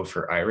workflow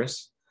for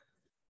IRIS.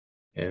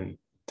 And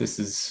this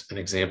is an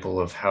example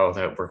of how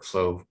that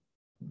workflow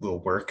will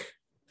work.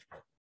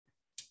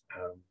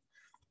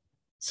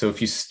 So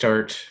if you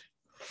start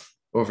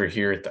over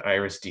here at the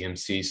IRIS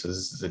DMC, so this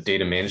is the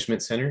data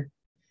management center.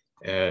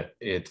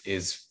 It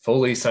is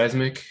fully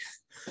seismic,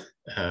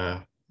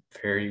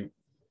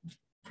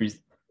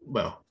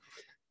 well,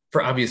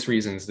 for obvious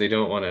reasons, they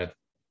don't want to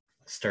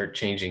start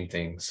changing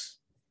things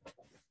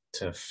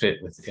to fit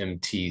with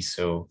MT.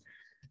 So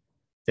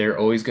they're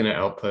always going to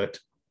output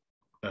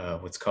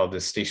what's called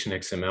the station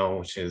XML,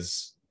 which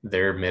is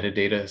their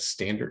metadata,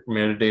 standard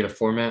metadata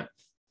format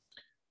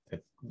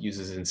that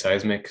uses in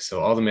seismic. So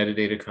all the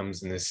metadata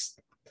comes in this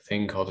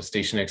thing called a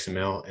station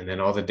XML, and then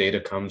all the data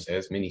comes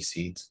as mini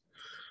seeds.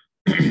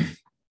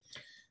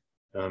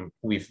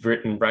 We've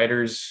written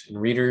writers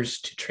and readers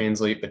to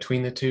translate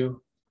between the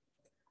two,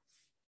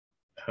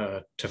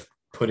 to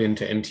put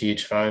into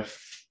MTH5.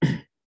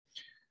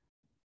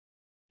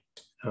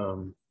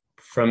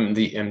 From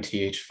the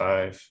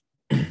MTH5,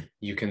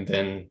 you can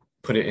then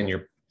put it in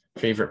your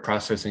favorite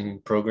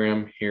processing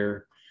program.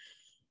 Here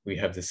we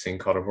have this thing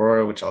called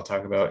Aurora, which I'll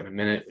talk about in a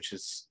minute, which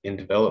is in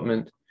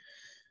development.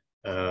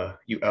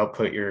 You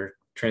output your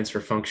transfer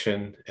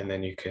function, and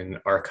then you can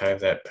archive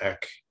that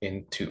back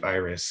into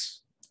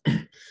IRIS.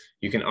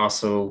 You can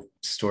also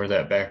store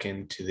that back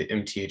into the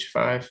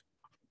MTH5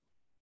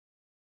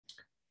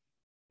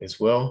 as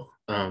well.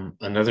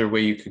 Another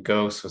way you could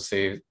go, so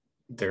say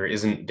there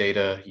isn't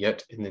data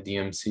yet in the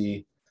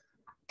DMC,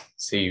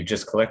 say you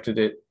just collected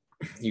it,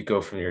 you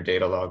go from your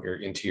data logger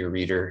into your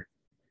reader,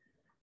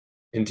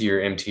 into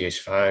your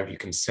MTH5, you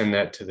can send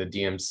that to the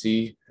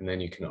DMC, and then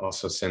you can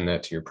also send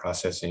that to your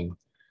processing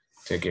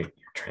to get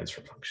your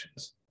transfer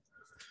functions.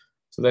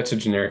 So that's a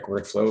generic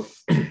workflow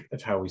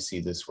of how we see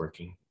this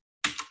working.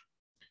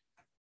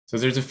 So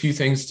there's a few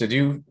things to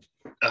do.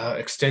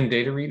 Extend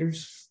data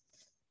readers,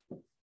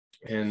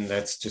 and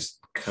that's just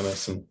kind of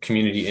some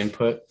community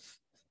input.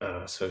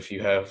 So if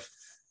you have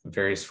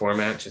various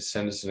formats, just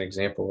send us an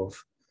example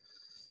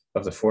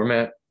of the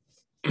format.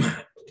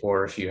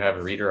 Or if you have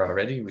a reader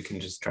already, we can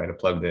just try to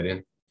plug that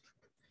in.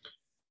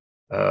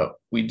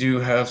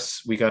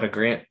 We got a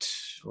grant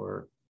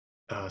or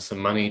some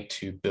money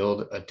to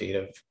build a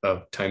data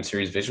of time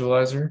series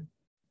visualizer.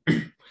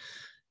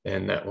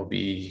 And that will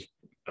be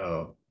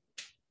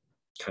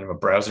kind of a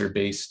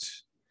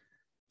browser-based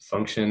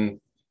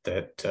function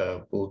that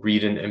will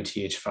read an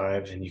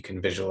MTH5 and you can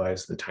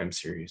visualize the time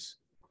series.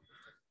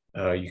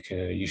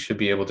 You should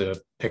be able to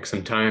pick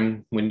some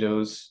time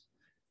windows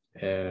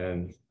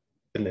and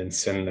then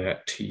send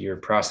that to your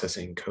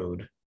processing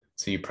code.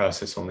 So you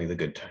process only the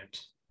good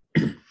times.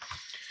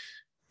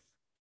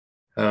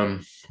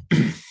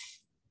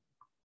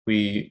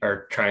 We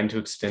are trying to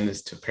extend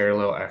this to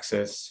parallel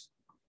access.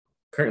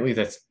 Currently,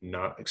 that's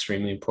not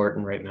extremely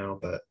important right now,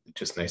 but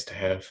just nice to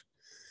have.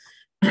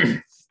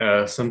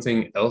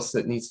 Something else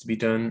that needs to be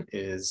done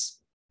is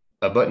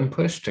a button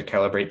push to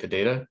calibrate the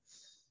data.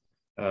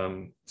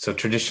 So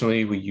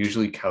traditionally, we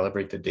usually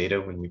calibrate the data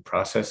when we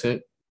process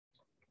it.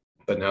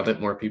 But now that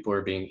more people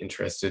are being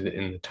interested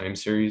in the time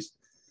series,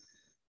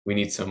 we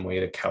need some way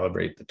to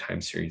calibrate the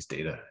time series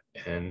data.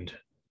 And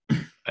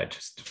I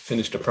just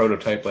finished a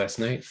prototype last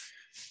night,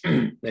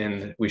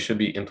 and we should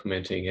be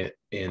implementing it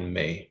in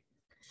May.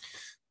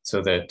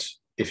 So that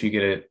if you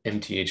get an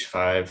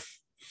MTH5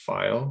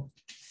 file,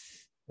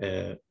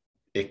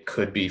 it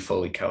could be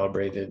fully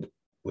calibrated,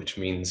 which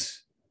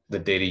means the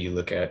data you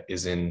look at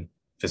is in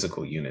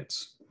physical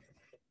units.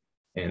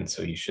 And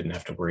so you shouldn't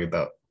have to worry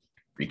about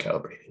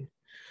recalibrating.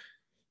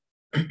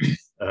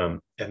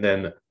 And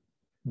then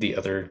the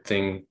other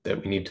thing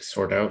that we need to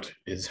sort out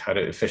is how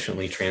to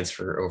efficiently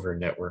transfer over a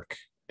network.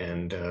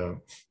 And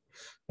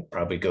we'll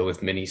probably go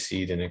with mini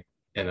seed and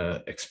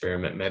a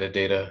experiment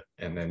metadata,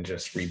 and then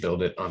just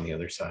rebuild it on the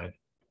other side.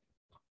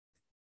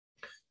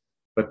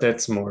 But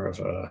that's more of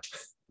a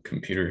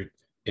computer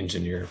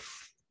engineer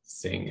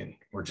thing, and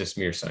we're just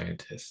mere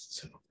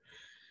scientists. So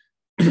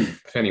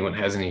if anyone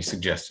has any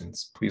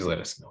suggestions, please let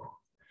us know.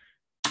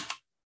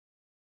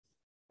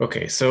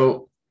 Okay,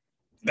 so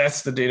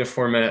that's the data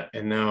format,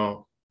 and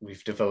now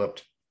we've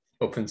developed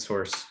open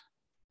source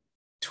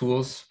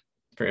tools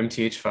for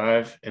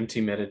MTH5,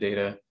 MT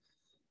metadata.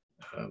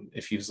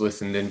 If you've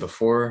listened in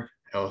before,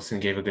 Allison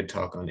gave a good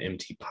talk on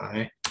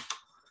MTPy.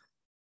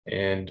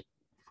 And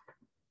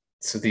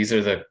so these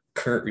are the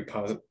current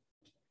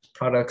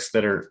products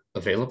that are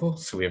available.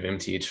 So we have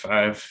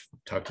MTH5,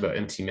 talked about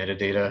MT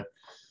metadata.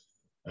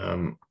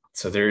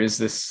 So there is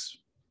this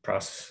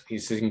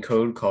processing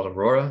code called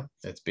Aurora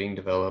that's being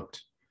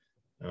developed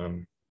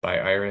by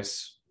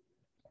IRIS.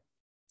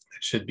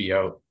 It should be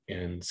out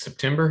in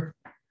September.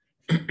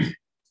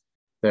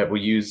 That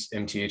will use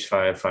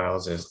MTH5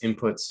 files as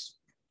inputs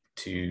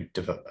to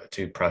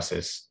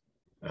process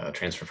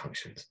transfer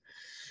functions.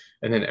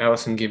 And then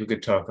Allison gave a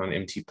good talk on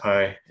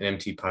MTPy, and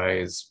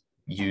MTPy is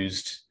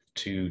used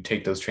to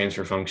take those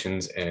transfer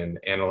functions and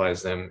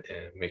analyze them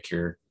and make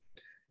your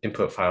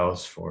input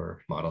files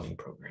for modeling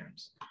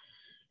programs.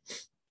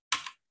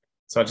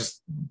 So I'll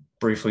just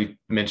briefly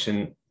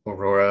mention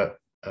Aurora.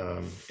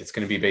 It's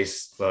going to be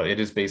based, well, it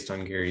is based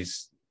on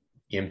Gary's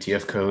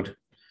EMTF code.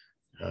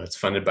 It's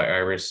funded by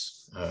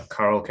IRIS.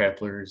 Carl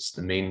Kapler is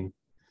the main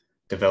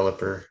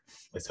developer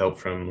with help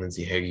from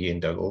Lindsay Heggie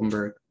and Doug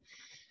Oldenburg.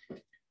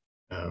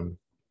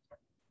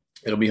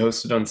 It'll be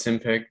hosted on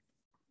SimPeg,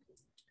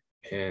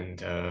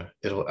 and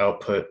it'll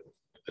output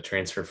a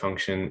transfer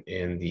function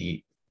in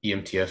the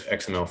EMTF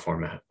XML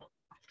format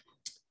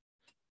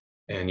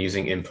and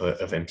using input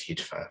of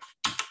MTH5.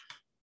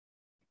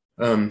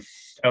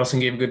 Allison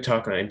gave a good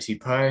talk on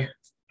MTPy.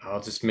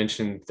 I'll just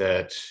mention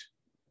that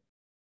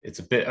it's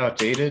a bit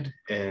outdated,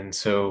 and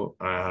so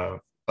a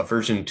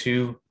version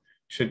 2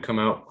 should come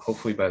out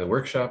hopefully by the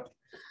workshop.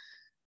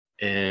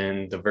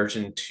 And the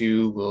version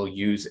 2 will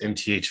use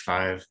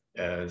MTH5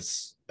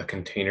 as a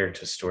container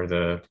to store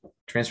the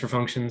transfer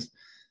functions.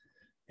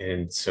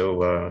 And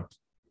so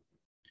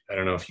I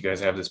don't know if you guys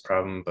have this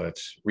problem, but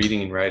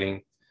reading and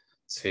writing,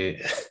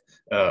 say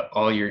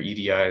all your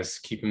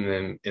EDIs, keeping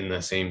them in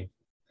the same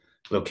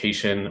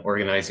location,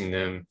 organizing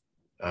them,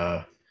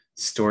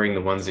 storing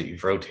the ones that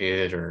you've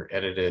rotated or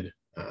edited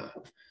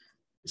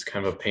is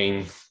kind of a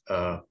pain,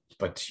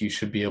 but you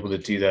should be able to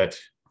do that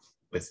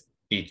with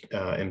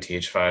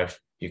MTH5.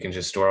 You can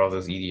just store all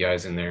those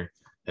EDIs in there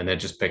and then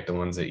just pick the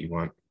ones that you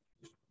want.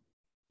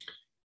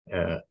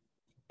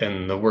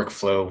 And the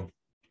workflow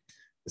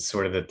is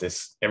sort of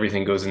that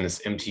everything goes in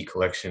this empty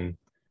collection.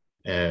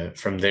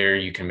 From there,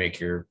 you can make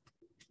your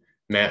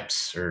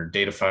maps or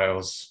data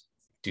files,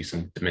 do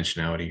some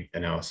dimensionality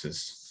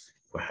analysis,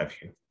 what have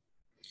you.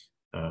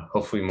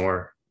 Hopefully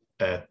more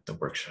at the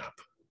workshop.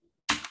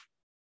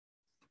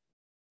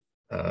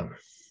 And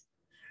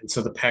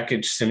so the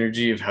package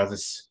synergy of how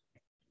this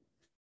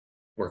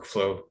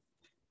workflow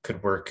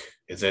could work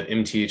is that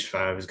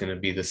MTH5 is going to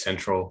be the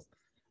central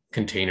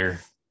container.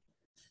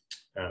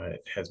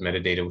 It has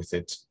metadata with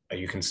it.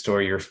 You can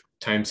store your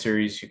time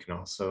series. You can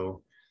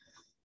also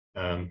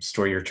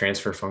store your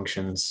transfer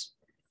functions.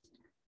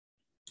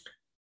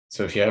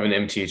 So if you have an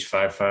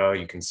MTH5 file,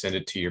 you can send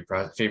it to your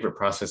favorite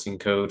processing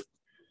code.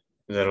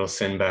 That'll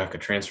send back a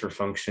transfer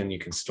function. You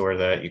can store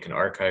that. You can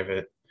archive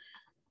it.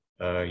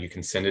 You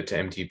can send it to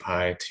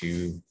MTPy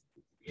to,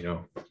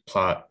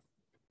 plot,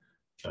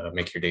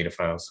 make your data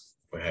files,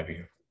 what have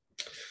you.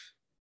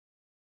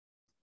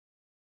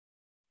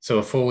 So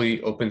a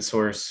fully open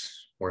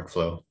source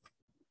workflow.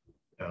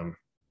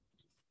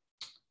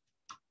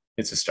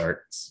 It's a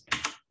start.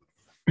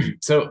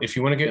 So if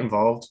you want to get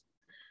involved,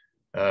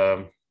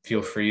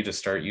 feel free to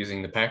start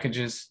using the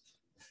packages.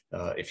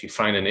 If you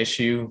find an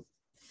issue,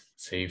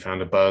 say you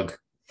found a bug,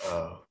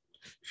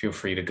 feel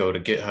free to go to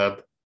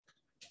GitHub,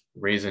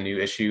 raise a new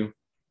issue.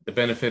 The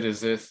benefit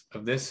is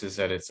of this is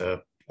that it's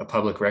a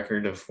public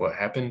record of what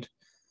happened.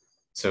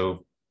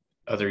 So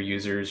other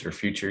users or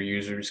future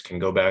users can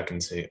go back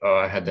and say, oh,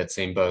 I had that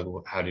same bug.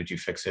 How did you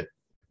fix it?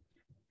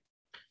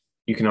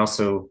 You can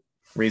also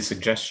raise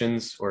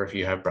suggestions, or if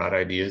you have broad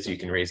ideas, you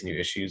can raise new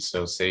issues.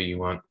 So say you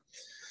want,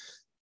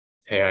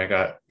 hey, I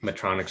got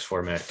Metronics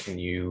format. Can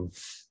you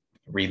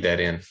read that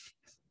in?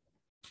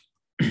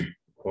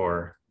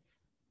 Or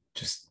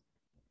just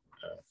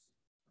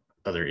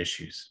other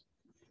issues.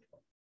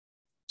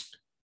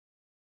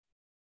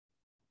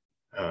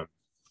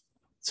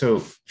 So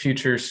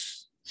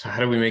futures, so how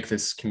do we make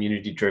this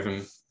community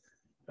driven?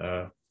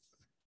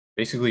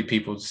 Basically,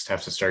 people just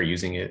have to start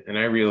using it. And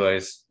I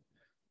realize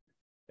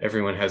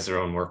everyone has their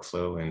own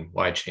workflow, and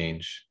why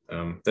change?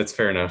 That's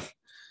fair enough.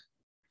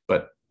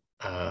 But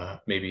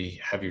maybe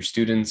have your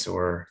students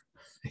or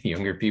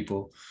younger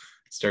people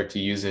start to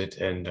use it,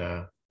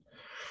 and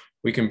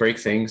we can break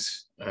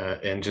things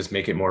and just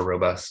make it more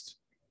robust.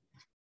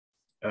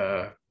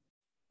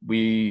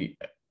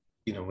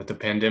 With the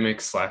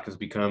pandemic, Slack has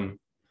become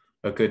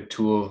a good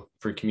tool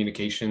for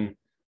communication.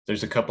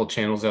 There's a couple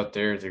channels out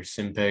there. There's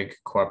Simpeg,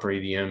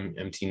 Cooperate EM,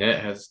 MTNet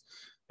has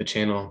a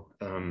channel.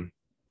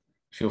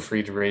 Feel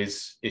free to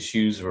raise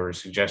issues or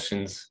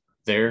suggestions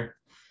there.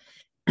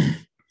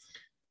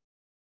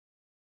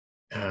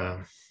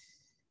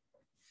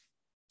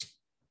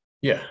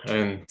 Yeah,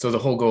 and so the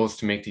whole goal is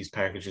to make these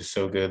packages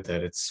so good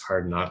that it's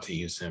hard not to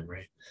use them,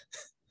 right?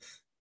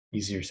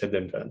 Easier said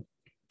than done.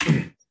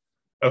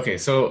 Okay,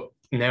 so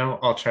now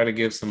I'll try to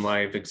give some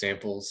live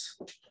examples.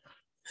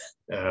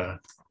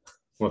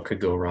 What could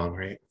go wrong,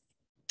 right?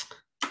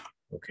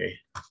 Okay,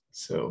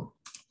 so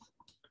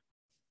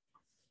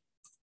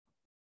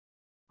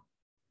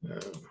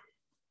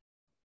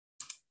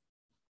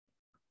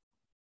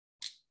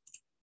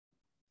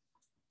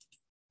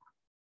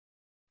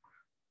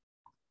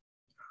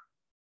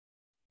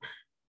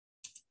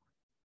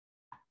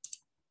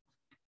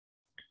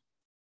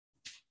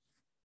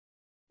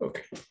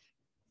okay,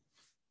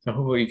 so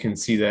hopefully you can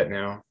see that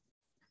now.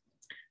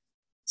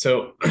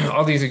 So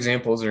all these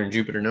examples are in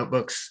Jupyter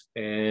notebooks,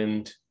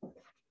 and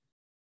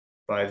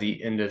by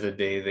the end of the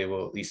day, they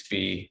will at least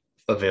be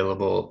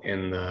available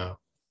in a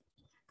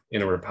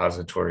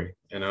repository.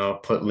 And I'll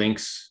put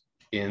links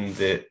in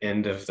the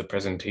end of the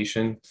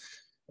presentation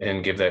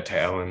and give that to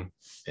Alan.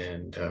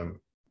 And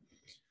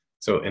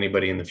so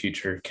anybody in the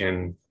future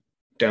can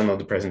download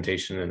the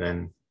presentation and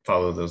then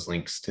follow those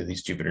links to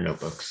these Jupyter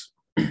notebooks.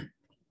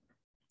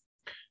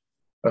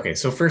 Okay,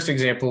 so first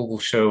example we'll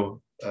show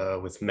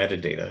with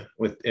metadata,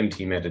 with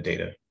MT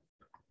metadata.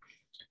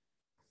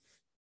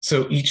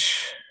 So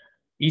each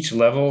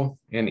level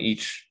and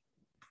each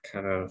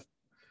kind of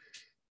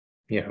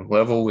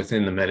level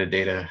within the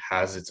metadata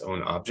has its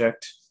own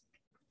object.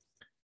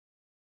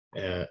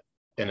 And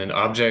an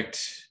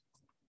object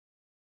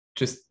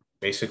just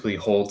basically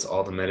holds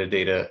all the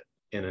metadata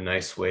in a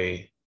nice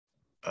way.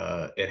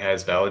 It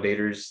has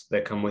validators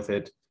that come with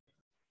it,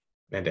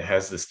 and it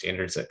has the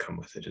standards that come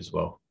with it as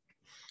well.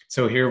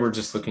 So here we're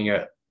just looking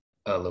at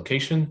a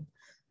location.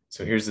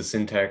 So here's the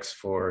syntax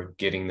for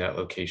getting that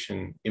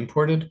location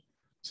imported.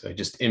 So I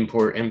just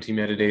import empty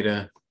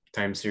metadata,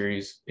 time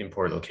series,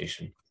 import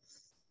location.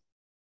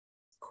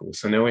 Cool.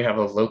 So now we have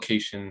a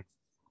location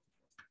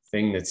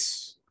thing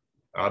that's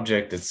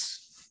object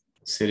that's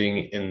sitting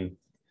in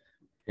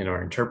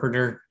our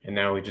interpreter, and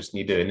now we just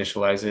need to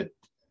initialize it.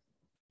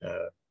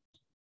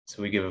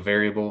 So we give a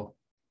variable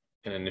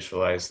and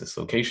initialize this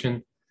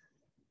location,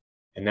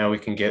 and now we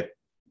can get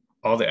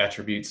all the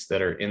attributes that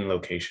are in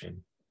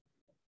location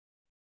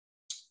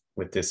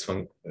with this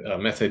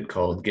method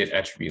called get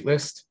attribute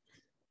list,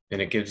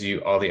 and it gives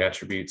you all the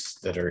attributes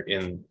that are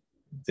in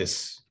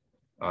this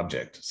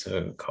object,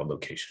 so called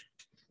location.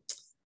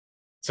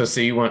 So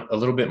say you want a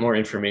little bit more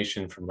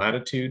information from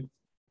latitude,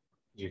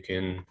 you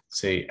can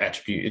say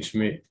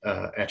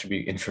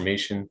attribute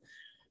information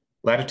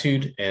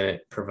latitude, and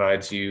it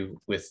provides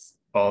you with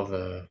all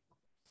the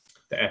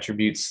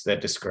attributes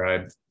that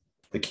describe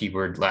the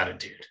keyword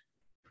latitude.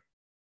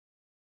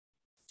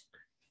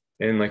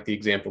 And like the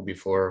example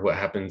before, what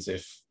happens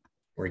if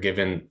we're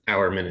given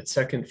hour, minute,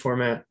 second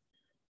format?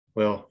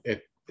 Well,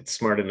 it's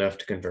smart enough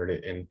to convert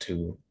it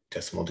into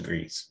decimal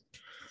degrees.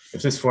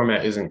 If this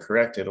format isn't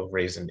correct, it'll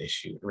raise an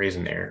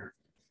error.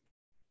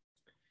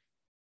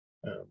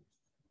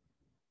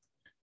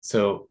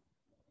 So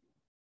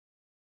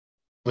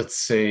let's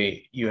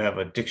say you have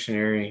a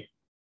dictionary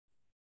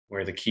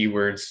where the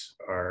keywords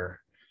are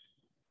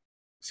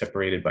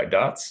separated by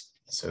dots.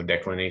 So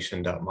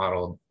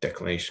declination.model,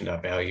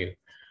 declination.value,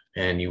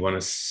 and you want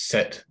to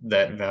set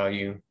that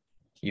value.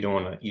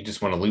 You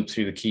just want to loop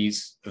through the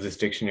keys of this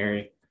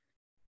dictionary.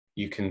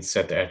 You can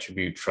set the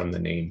attribute from the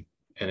name,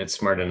 and it's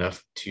smart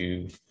enough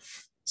to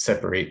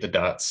separate the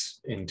dots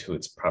into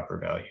its proper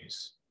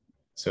values.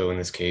 So in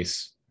this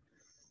case,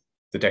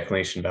 the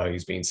declination value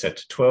is being set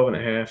to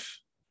 12.5.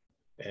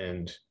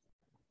 And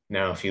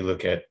now if you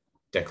look at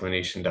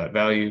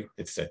declination.value,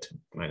 it's set to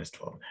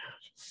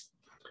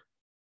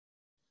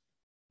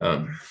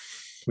 -12.5.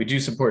 We do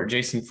support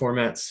JSON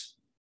formats.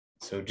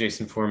 So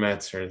JSON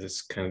formats are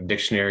this kind of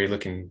dictionary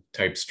looking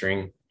type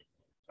string.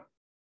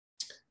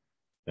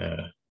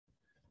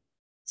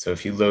 So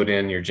if you load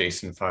in your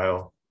JSON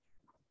file,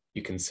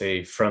 you can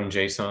say from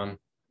JSON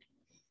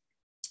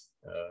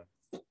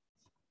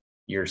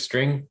your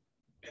string,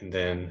 and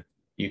then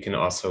you can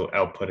also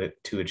output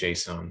it to a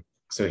JSON.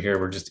 So here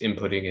we're just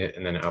inputting it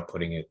and then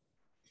outputting it.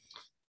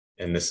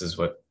 And this is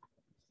what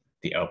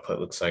the output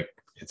looks like.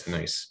 It's a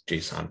nice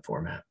JSON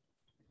format.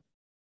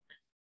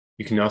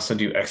 You can also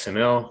do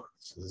XML.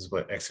 So this is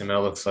what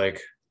XML looks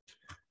like.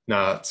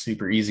 Not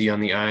super easy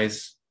on the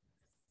eyes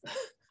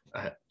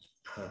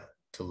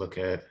to look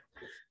at.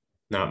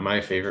 Not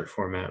my favorite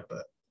format,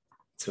 but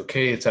it's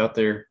okay. It's out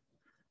there.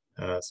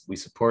 So we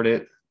support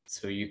it.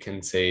 So you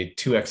can say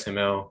to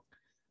XML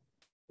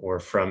or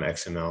from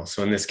XML.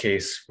 So in this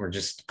case, we're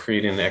just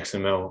creating an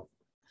XML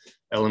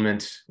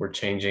element. We're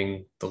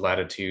changing the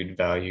latitude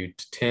value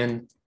to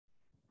 10,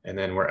 and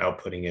then we're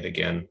outputting it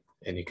again.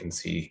 And you can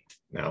see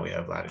now we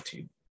have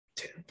latitude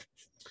 10.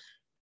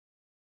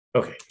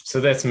 Okay, so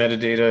that's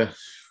metadata.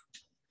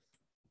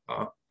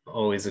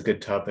 Always a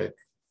good topic,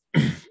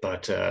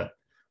 but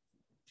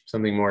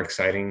something more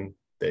exciting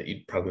that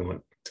you'd probably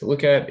want to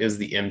look at is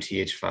the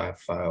MTH5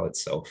 file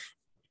itself.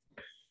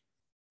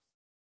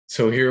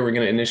 So here we're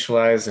going to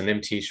initialize an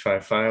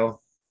MTH5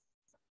 file.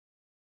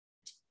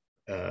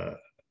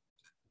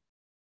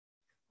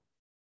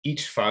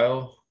 Each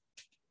file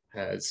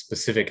has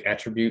specific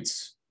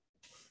attributes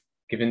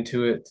given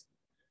to it.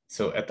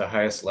 So at the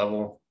highest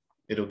level,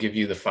 it'll give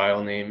you the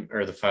file name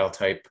or the file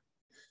type,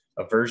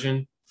 a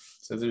version.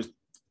 So there's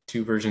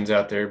 2 versions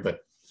out there,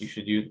 but you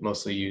should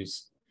mostly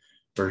use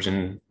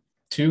version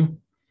 2.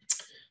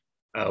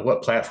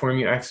 What platform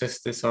you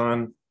accessed this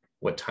on,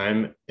 what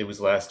time it was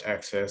last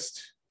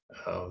accessed,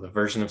 the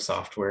version of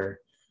software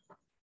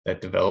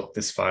that developed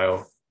this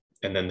file,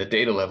 and then the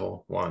data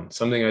level 1,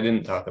 something I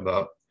didn't talk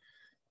about,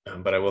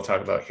 but I will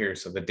talk about here.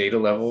 So the data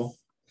level,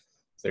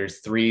 there's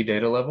 3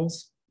 data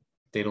levels.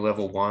 Data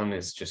level 1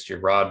 is just your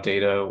raw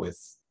data with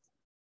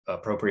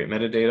appropriate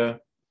metadata.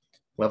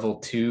 Level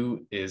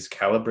 2 is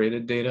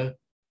calibrated data.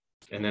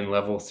 And then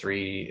level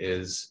 3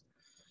 is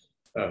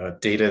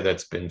data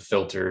that's been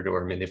filtered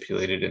or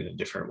manipulated in a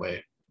different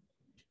way.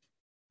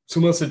 So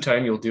most of the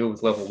time you'll deal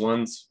with level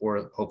 1s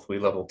or hopefully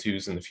level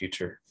 2s in the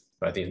future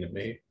by the end of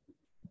May.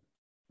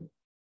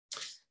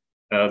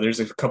 There's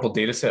a couple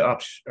data set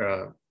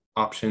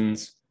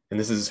options, and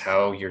this is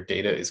how your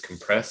data is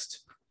compressed.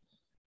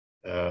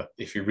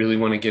 If you really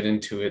want to get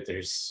into it,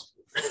 there's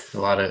a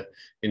lot of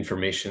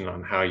information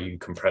on how you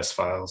compress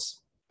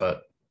files,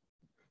 but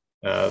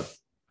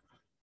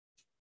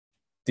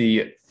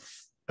the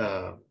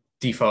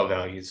default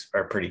values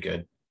are pretty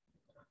good.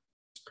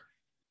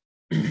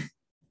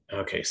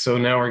 Okay, so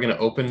now we're going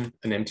to open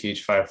an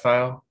MTH5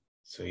 file.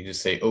 So you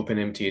just say open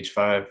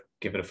MTH5,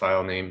 give it a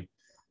file name,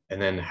 and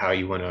then how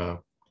you want to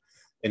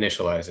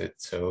initialize it.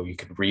 So you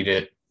could read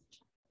it.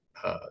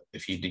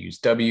 If you use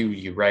W,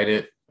 you write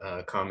it.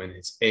 Common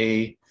is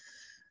A,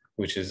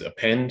 which is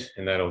append,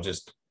 and that'll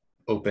just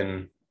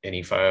open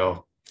any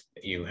file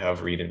that you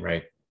have read and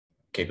write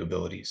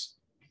capabilities.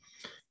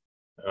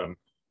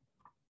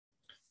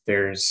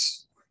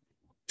 There's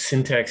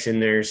syntax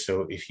in there,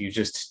 so if you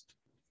just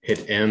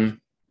hit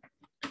M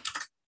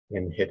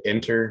and hit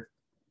enter,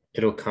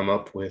 it'll come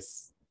up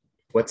with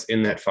what's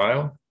in that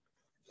file.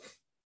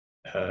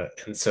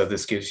 And so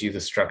this gives you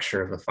the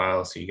structure of the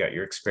file. So you got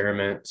your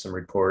experiment, some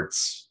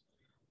reports,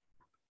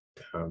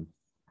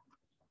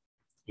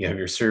 you have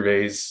your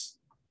surveys.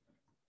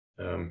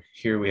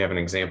 Here we have an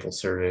example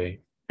survey.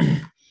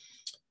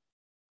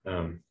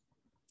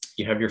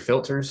 You have your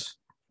filters.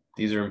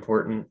 These are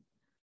important.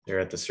 They're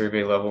at the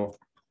survey level.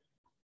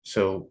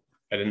 So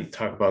I didn't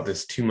talk about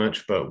this too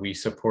much, but we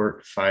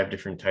support 5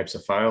 different types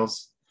of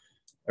files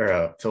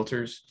or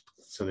filters.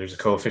 So there's a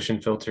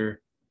coefficient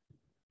filter.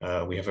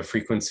 We have a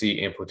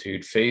frequency,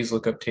 amplitude, phase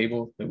lookup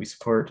table that we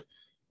support,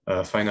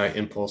 a finite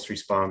impulse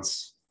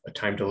response, a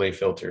time delay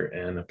filter,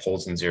 and a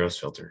poles and zeros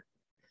filter.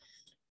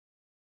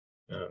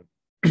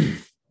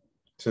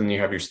 So then you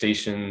have your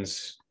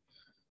stations,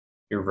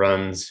 your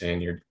runs,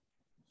 and your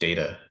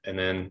data. And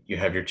then you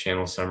have your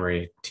channel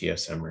summary,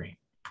 TS summary.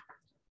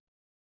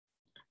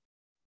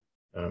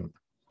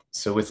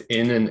 So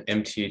within an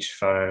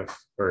MTH5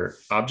 or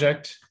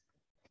object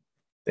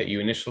that you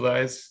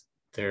initialize,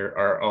 there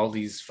are all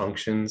these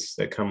functions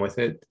that come with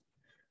it.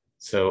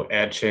 So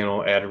add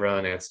channel, add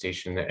run, add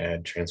station,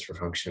 add transfer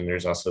function.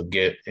 There's also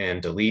get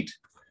and delete.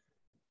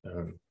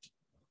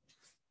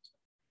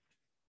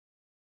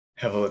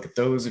 Have a look at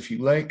those if you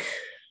like.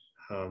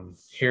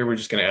 Here we're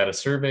just going to add a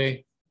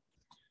survey.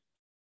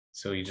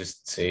 So you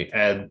just say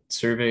add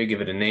survey,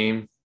 give it a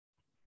name,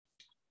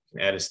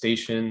 add a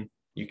station.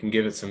 You can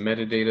give it some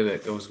metadata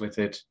that goes with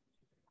it.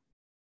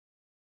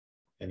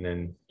 And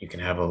then you can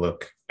have a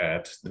look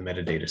at the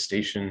metadata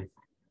station.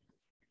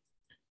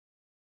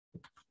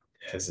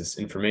 It has this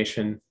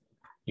information.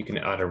 You can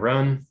add a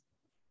run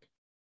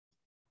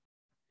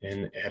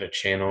and add a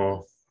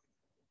channel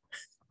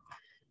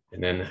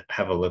and then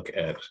have a look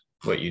at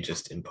what you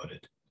just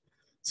inputted.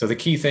 So the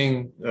key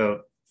thing,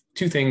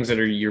 2 things that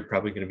you're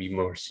probably going to be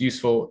most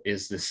useful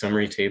is the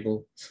summary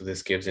table. So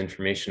this gives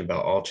information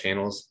about all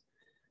channels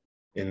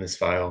in this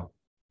file.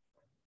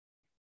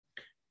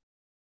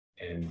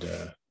 And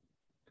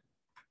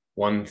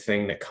one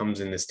thing that comes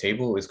in this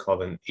table is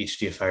called an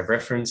HDF5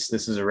 reference.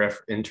 This is a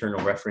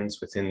internal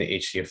reference within the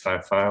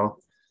HDF5 file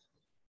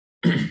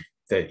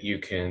that you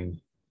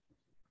can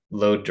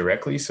load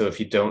directly. So if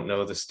you don't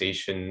know the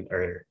station,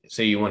 or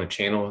say you want a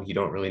channel, you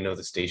don't really know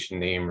the station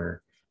name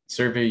or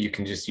survey, you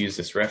can just use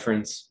this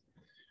reference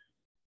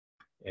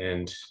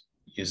and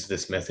use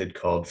this method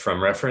called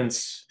from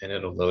reference, and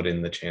it'll load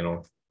in the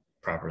channel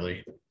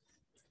properly.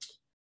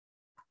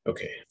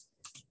 Okay.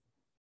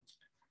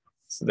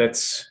 So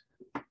that's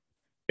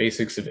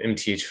basics of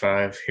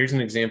MTH5. Here's an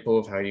example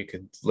of how you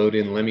could load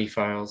in LEMI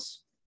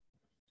files.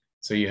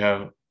 So you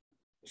have,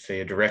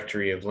 say, a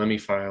directory of LEMI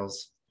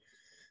files.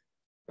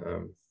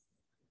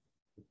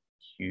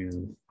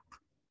 You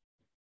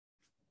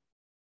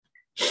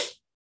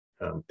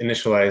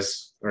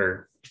initialize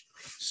or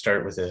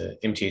start with a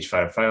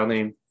MTH5 file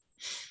name.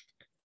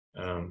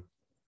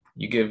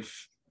 You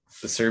give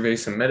the survey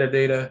some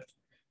metadata,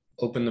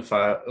 open the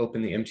file,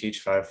 open the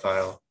MTH5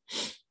 file,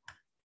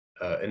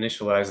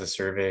 initialize the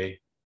survey.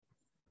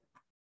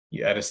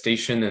 You add a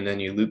station, and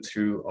then you loop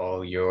through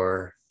all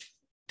your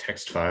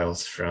text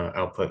files from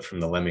output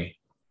from the LEMI.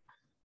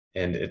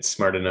 And it's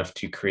smart enough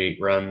to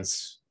create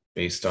runs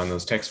based on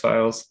those text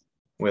files,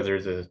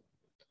 whether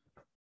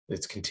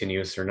it's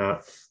continuous or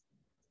not.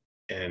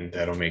 And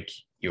that'll make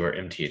your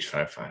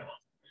MTH5 file.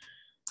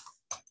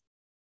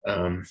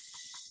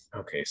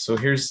 Okay, so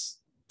here's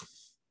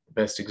the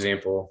best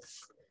example.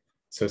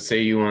 So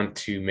say you want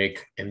to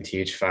make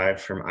MTH5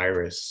 from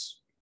IRIS.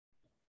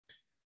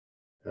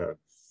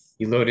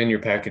 You load in your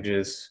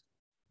packages,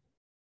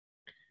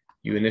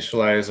 you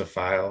initialize a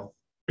file,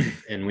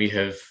 and we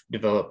have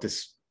developed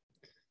this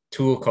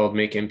tool called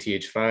Make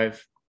MTH5.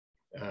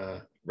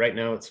 Right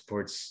now it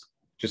supports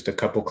just a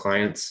couple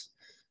clients.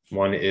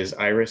 One is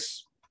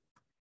IRIS.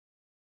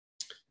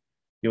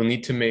 You'll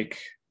need to make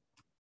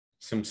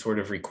some sort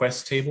of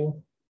request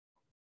table.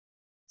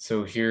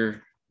 So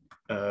here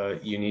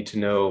you need to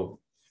know,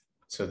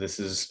 so this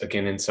is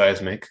again in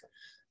Seismic.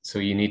 So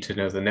you need to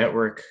know the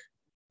network,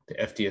 the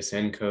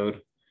FDSN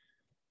code,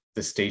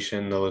 the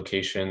station, the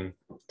location,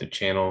 the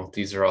channel.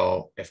 These are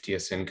all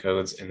FDSN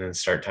codes, and then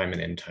start time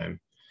and end time.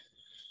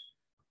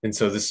 And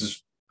so this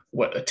is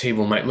what a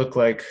table might look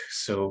like.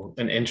 So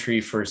an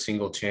entry for a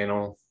single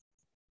channel.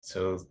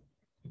 So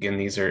again,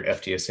 these are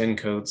FDSN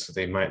codes, so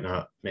they might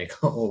not make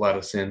a whole lot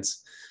of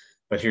sense.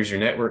 But here's your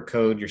network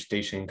code, your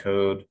station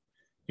code,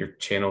 your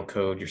channel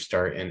code, your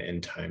start and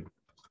end time.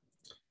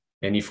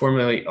 And you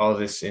formulate all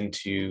this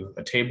into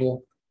a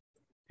table,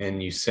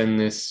 and you send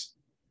this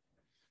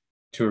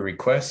to a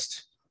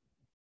request.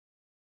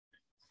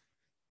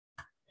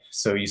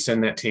 So you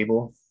send that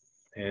table,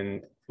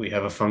 and we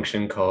have a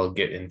function called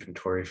get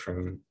inventory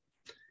from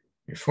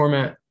your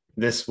format.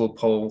 This will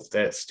pull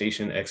that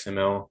station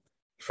XML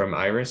from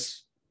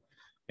IRIS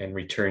and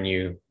return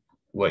you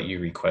what you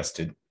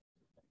requested.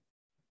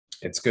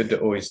 It's good to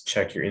always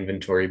check your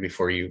inventory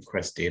before you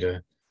request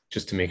data,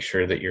 just to make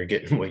sure that you're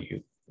getting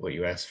what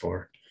you asked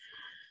for.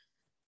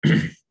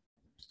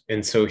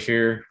 And so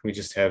here we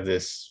just have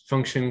this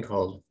function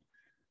called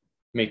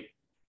make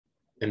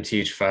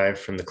MTH5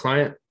 from the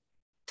client,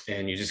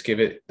 and you just give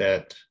it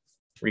that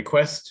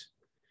request,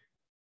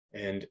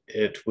 and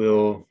it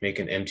will make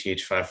an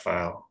MTH5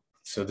 file.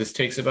 So this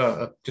takes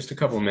about just a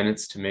couple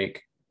minutes to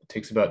make. It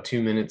takes about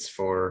 2 minutes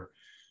for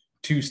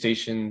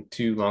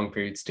two long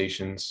period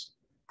stations,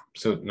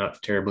 so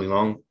not terribly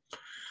long.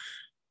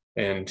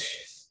 And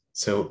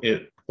so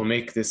it will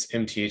make this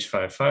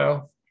MTH5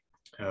 file.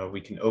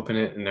 We can open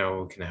it, and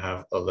now we can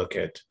have a look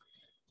at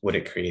what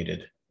it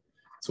created.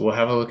 So we'll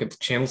have a look at the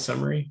channel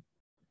summary.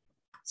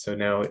 So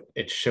now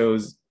it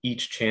shows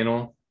each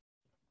channel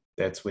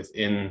that's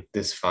within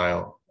this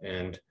file,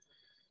 and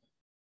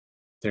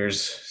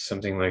there's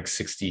something like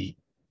 60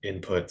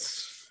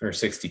 inputs or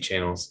 60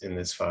 channels in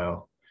this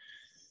file.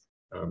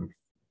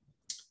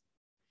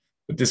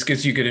 But this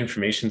gives you good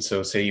information.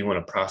 So say you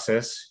want to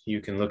process, you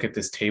can look at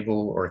this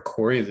table or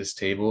query this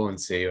table and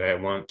say, I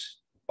want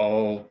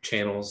all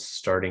channels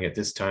starting at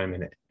this time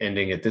and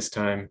ending at this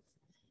time.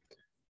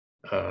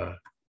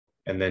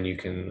 And then you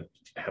can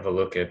have a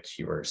look at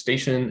your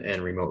station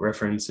and remote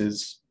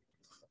references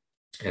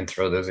and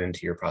throw those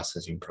into your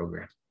processing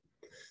program.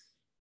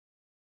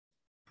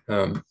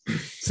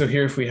 So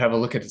here, if we have a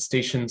look at the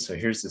station, so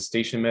here's the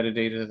station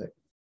metadata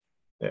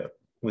that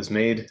was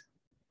made.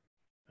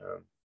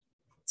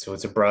 So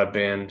it's a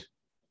broadband.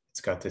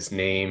 It's got this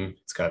name.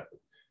 It's got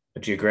a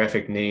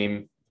geographic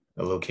name,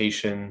 a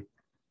location.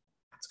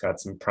 It's got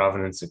some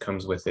provenance that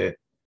comes with it.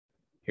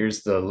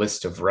 Here's the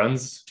list of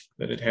runs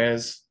that it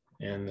has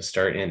and the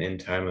start and end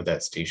time of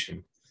that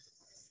station.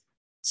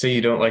 Say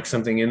you don't like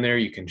something in there,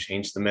 you can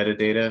change the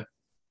metadata.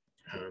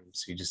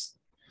 So you just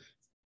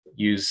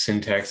use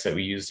syntax that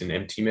we used in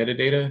MT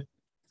metadata.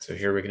 So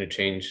here we're going to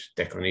change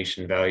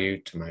declination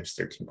value to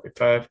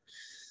 -13.5.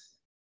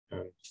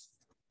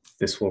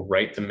 This will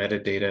write the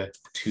metadata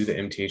to the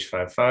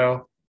MTH5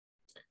 file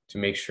to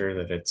make sure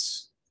that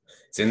it's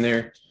in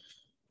there.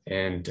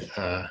 And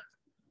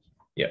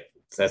yeah,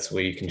 that's the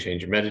way you can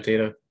change your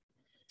metadata.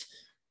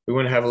 We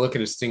want to have a look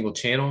at a single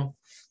channel.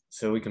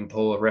 So we can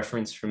pull a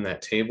reference from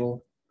that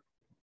table.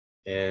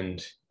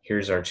 And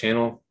here's our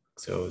channel.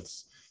 So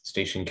it's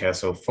station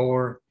Caso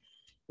 4,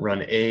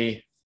 run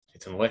A.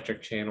 It's an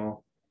electric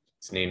channel.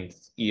 It's named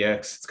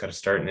EX. It's got a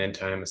start and end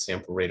time, a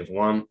sample rate of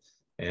 1,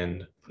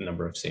 and a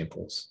number of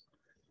samples.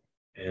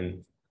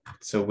 And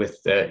so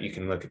with that, you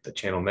can look at the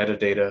channel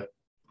metadata.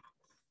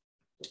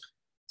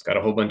 It's got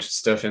a whole bunch of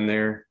stuff in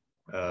there.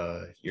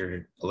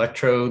 Your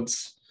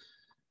electrodes,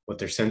 what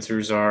their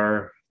sensors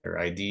are, their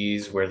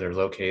IDs, where they're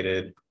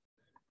located,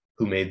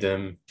 who made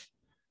them,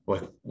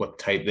 what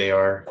type they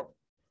are.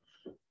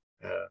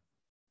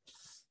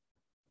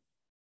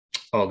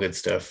 All good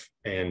stuff,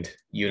 and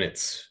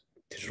units,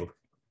 digital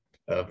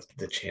of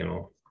the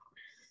channel.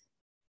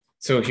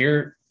 So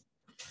here,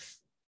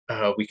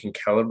 we can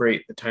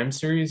calibrate the time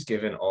series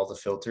given all the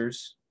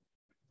filters.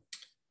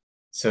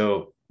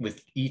 So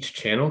with each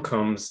channel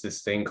comes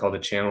this thing called a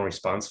channel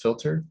response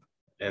filter,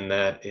 and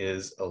that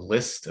is a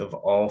list of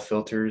all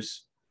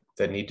filters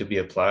that need to be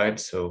applied.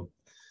 So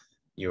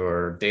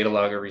your data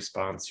logger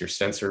response, your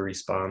sensor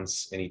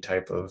response, any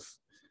type of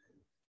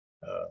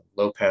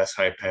low pass,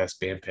 high pass,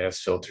 band pass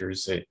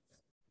filters that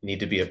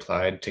need to be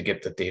applied to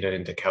get the data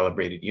into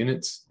calibrated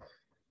units.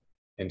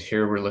 And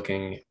here we're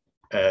looking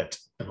at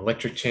an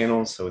electric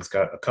channel. So it's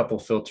got a couple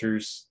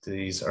filters.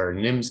 These are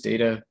NIMS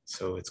data.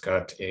 So it's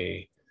got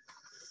a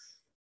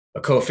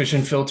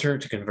coefficient filter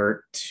to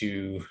convert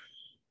to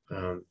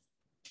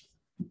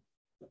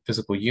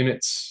physical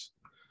units.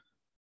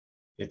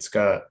 It's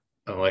got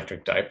an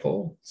electric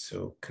dipole,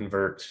 so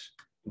convert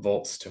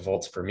volts to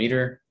volts per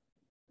meter.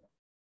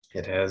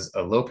 It has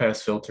a low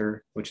pass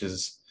filter, which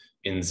is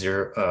in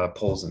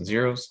poles and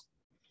zeros.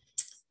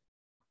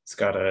 It's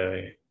got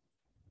a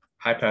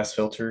high pass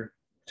filter,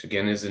 which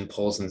again is in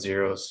poles and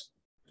zeros.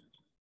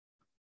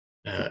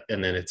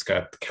 And then it's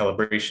got the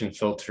calibration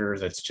filter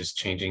that's just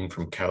changing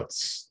from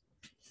couts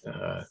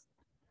to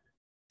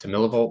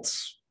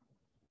millivolts.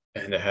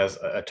 And it has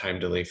a time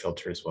delay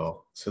filter as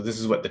well. So this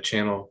is what the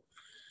channel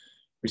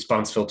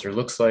response filter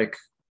looks like.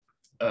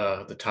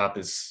 The top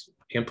is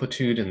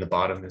amplitude and the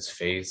bottom is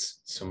phase.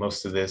 So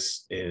most of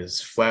this is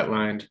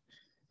flatlined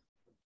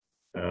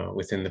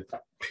within the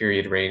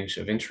period range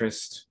of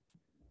interest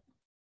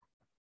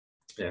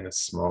and a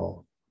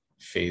small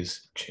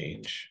phase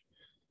change.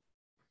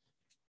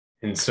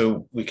 And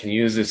so we can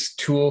use this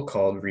tool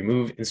called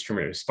Remove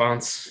Instrument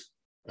Response.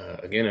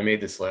 Again, I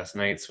made this last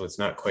night, so it's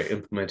not quite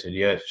implemented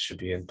yet. It should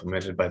be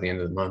implemented by the end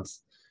of the month.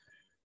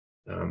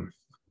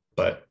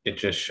 But it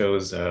just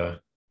shows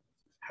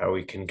how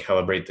we can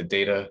calibrate the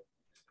data.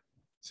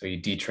 So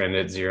you detrend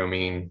at zero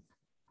mean,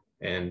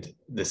 and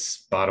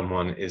this bottom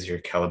one is your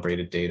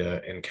calibrated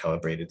data and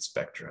calibrated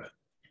spectra.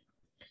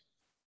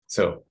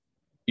 So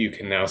you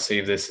can now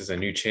save this as a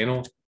new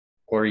channel,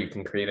 or you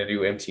can create a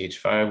new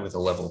MTH5 with a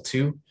level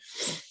 2,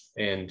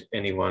 and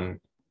anyone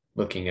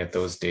looking at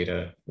those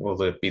data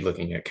will be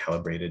looking at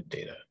calibrated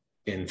data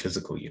in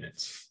physical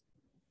units.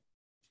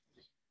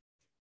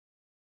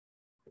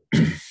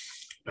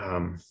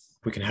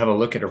 We can have a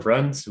look at a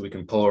run, so we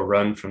can pull a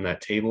run from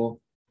that table.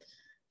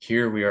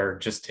 Here we are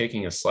just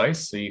taking a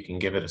slice, so you can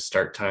give it a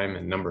start time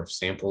and number of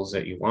samples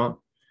that you want,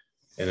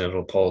 and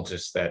it'll pull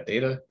just that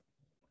data.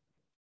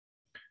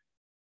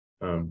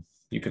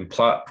 You can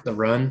plot the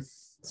run.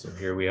 So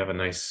here we have a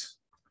nice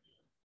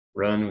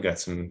run. We've got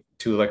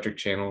two electric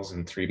channels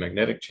and 3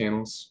 magnetic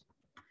channels.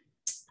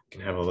 You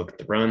can have a look at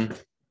the run.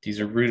 These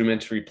are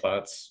rudimentary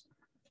plots.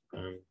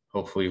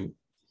 Hopefully,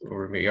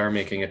 we are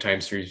making a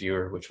time series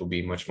viewer, which will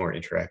be much more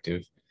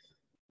interactive,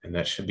 and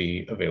that should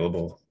be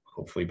available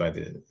hopefully by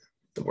the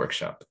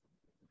workshop.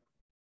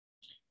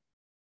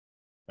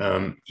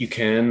 You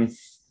can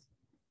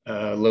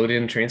load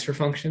in transfer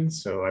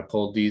functions. So I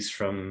pulled these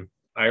from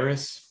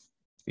IRIS.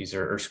 These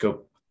are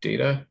Earthscope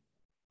data.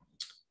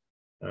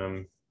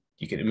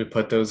 You can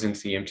input those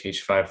into the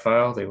MTH5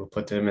 file. They will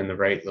put them in the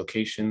right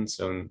location,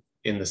 so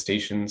in the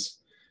stations.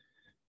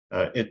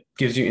 It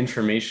gives you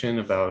information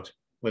about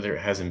whether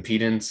it has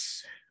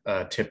impedance,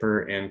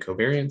 tipper, and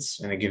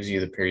covariance, and it gives you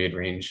the period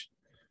range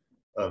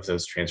of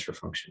those transfer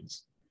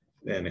functions.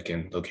 And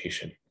again,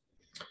 location.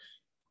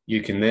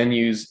 You can then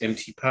use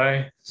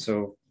MTPy.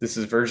 So this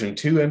is version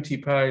 2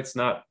 MTPy. It's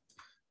not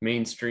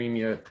mainstream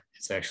yet.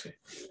 It's actually,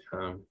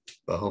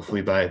 but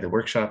hopefully by the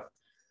workshop.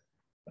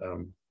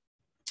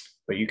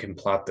 But you can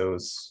plot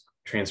those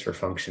transfer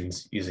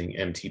functions using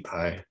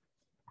MTPy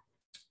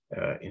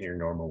in your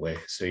normal way.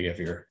 So you have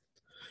your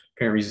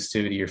apparent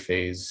resistivity, your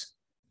phase,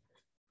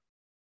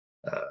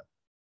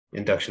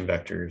 induction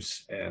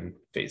vectors, and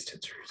phase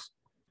tensors.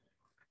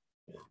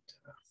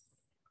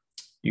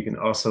 You can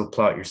also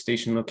plot your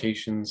station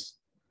locations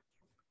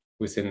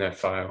within that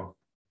file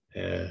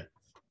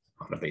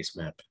on a base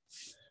map.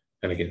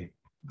 And again,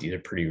 these are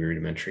pretty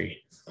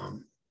rudimentary,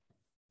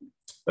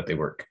 but they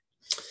work.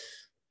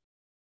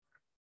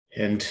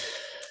 And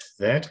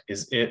that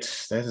is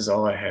it. That is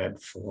all I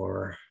had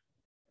for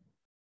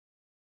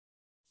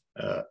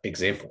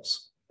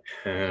examples.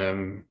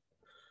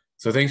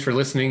 So thanks for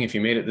listening. If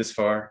you made it this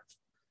far,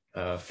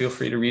 feel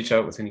free to reach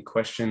out with any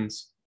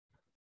questions.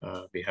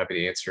 Be happy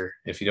to answer.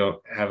 If you don't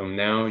have them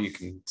now, you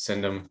can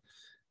send them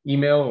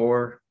email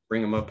or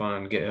bring them up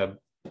on GitHub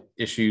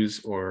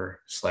issues or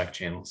Slack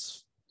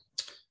channels.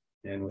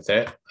 And with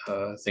that,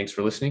 thanks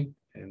for listening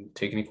and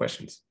take any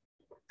questions.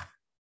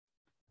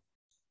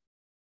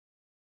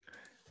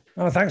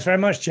 Oh, thanks very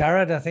much,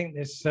 Jared. I think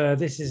this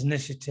is an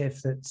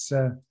initiative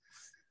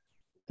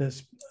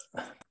that's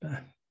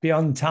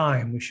beyond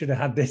time. We should have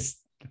had this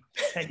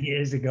 10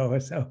 years ago or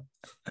so.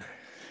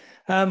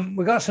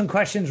 We've got some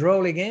questions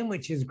rolling in,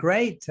 which is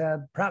great.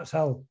 Perhaps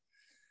I'll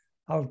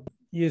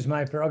use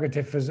my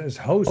prerogative as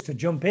host to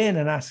jump in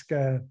and ask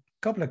a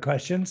couple of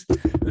questions.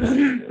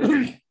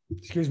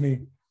 Excuse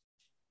me.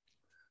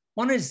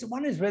 One is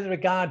with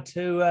regard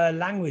to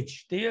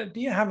language. Do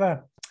you have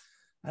a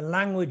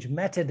language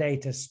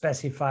metadata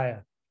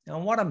specifier?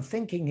 And what I'm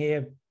thinking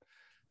here,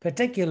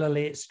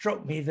 particularly, it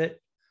struck me that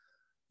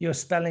your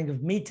spelling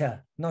of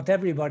meter, not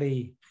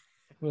everybody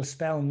will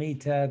spell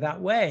meter that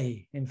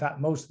way. In fact,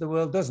 most of the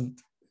world doesn't.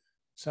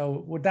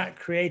 So would that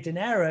create an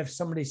error if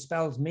somebody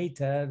spells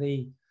meter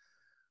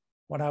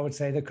what I would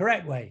say the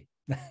correct way?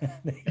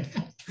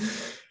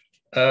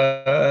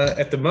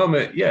 At the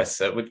moment, yes,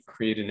 that would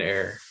create an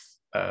error.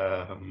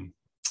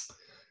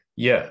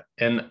 Yeah,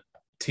 and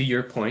to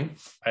your point,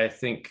 I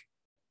think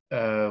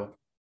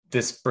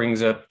this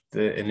brings up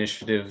the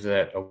initiative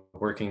that a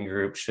working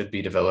group should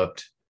be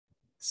developed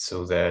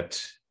so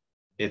that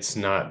it's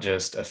not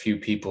just a few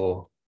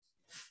people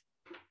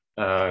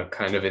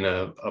kind of in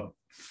a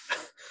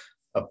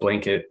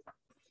blanket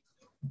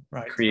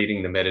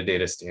creating the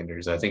metadata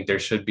standards. I think there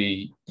should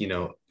be,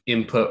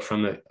 input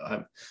from the,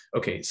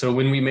 okay, so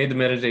when we made the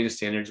metadata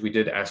standards, we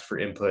did ask for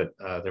input.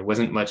 There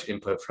wasn't much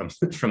input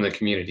from the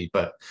community,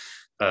 but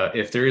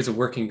if there is a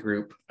working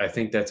group, I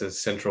think that's a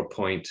central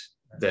point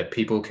that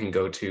people can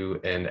go to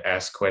and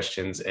ask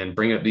questions and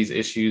bring up these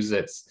issues.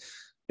 That's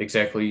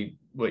exactly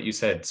what you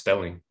said,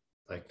 spelling.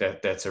 Like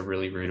that's a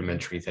really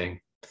rudimentary thing.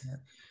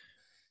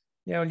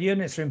 Yeah, well,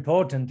 units are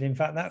important. In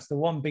fact, that's the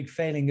one big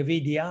failing of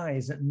EDI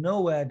is that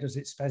nowhere does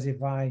it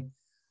specify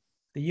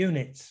the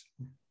units.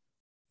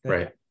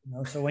 Right.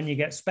 So when you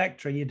get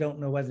spectra, you don't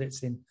know whether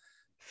it's in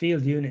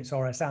field units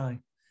or SI.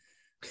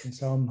 And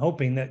so I'm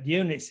hoping that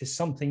units is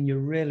something you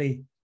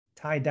really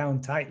tie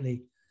down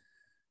tightly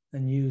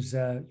and use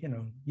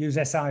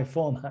SI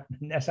format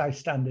and SI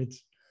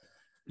standards.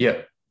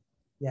 Yeah.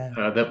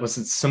 Yeah. That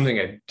was something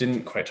I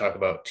didn't quite talk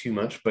about too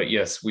much, but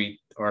yes, we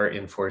are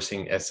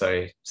enforcing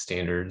SI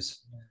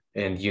standards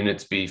and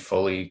units be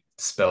fully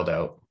spelled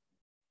out.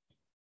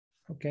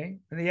 Okay.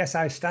 And the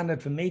SI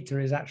standard for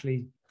meter is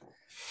actually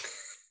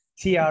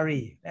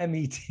TRE,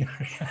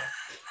 METRE.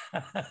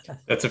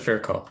 That's a fair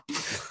call.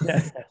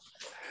 Yeah.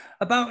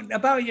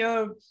 About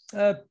your,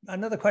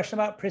 another question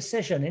about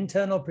precision,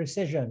 internal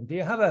precision. Do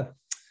you have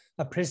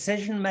a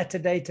precision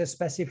metadata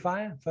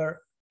specifier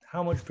for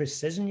how much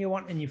precision you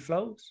want in your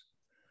flows?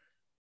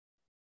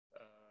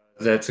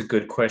 That's a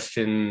good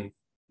question.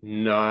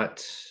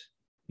 Not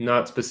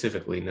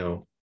specifically,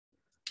 no.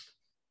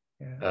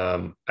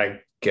 Yeah.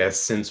 I guess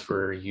since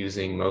we're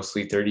using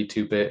mostly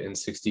 32-bit and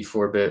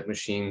 64-bit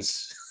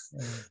machines,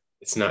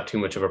 it's not too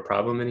much of a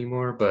problem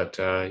anymore. But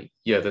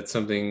yeah, that's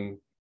something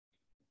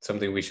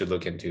we should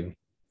look into.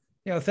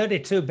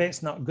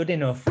 32-bit's not good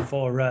enough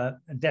for a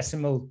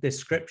decimal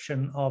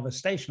description of a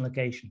station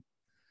location.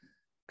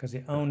 because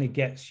it only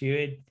gets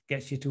you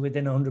to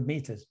within 100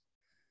 meters.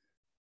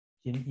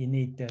 You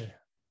need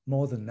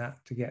more than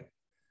that to get,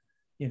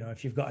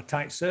 if you've got a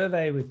tight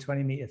survey with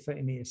 20 meter,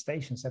 30 meter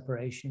station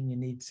separation, you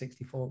need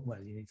 64,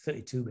 well, you need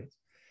 32 bits.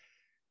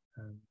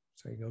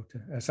 So you go to,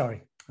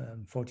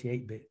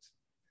 48 bits.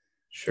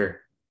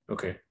 Sure.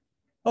 Okay.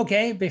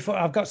 Okay, before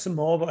I've got some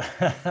more, but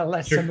I'll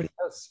let somebody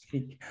else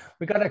speak.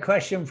 We got a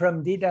question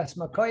from Didas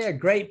Makoya.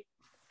 Great,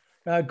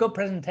 good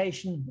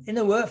presentation. In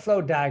the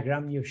workflow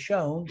diagram you've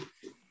shown,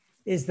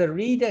 is the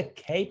reader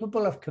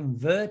capable of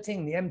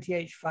converting the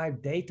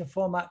MTH5 data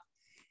format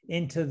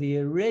into the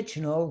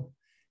original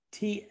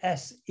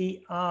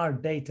TSER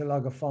data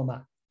logger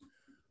format?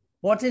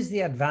 What is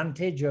the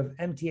advantage of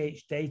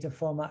MTH data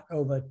format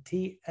over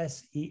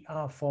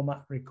TSER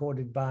format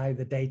recorded by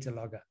the data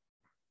logger?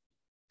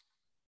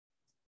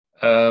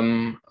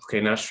 Okay,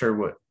 not sure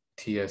what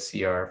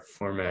TSER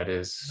format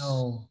is,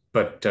 no.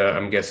 But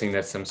I'm guessing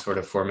that's some sort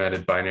of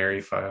formatted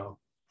binary file.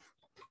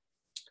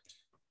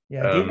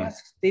 Yeah,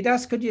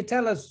 Didas, could you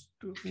tell us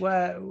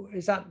where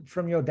is that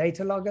from your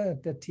data logger,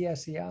 the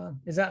TSER?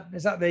 Is that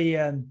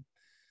the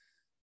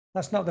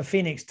that's not the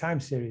Phoenix time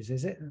series,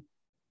 is it?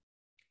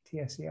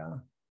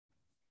 TSER.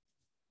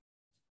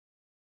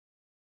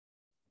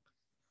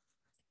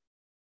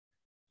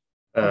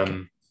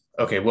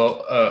 Okay,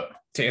 well,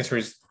 to answer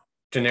his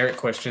generic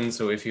question,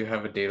 so if you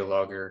have a data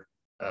logger,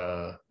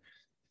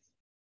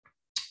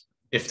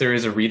 if there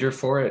is a reader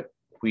for it,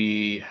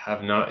 we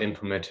have not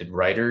implemented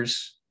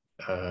writers.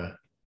 I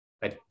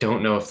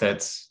don't know if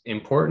that's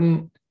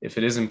important. If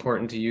it is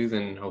important to you,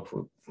 then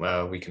hopefully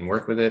we can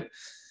work with it.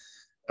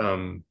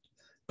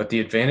 But the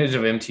advantage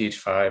of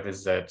MTH5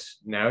 is that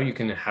now you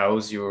can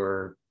house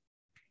your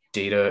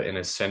data in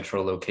a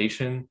central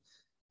location.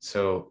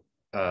 So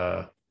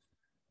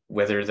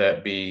whether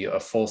that be a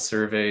full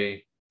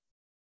survey,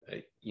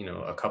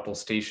 a couple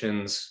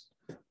stations,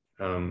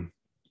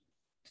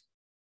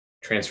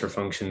 transfer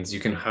functions, you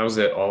can house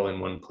it all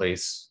in one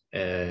place,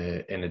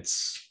 and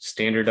it's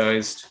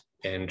standardized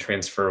and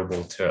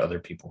transferable to other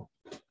people.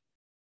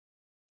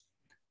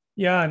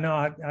 Yeah, no,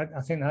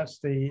 I think that's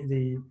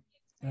the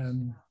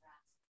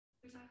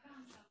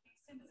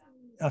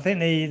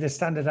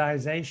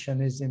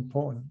standardization is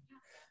important.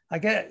 I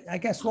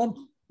guess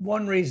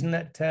one reason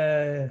that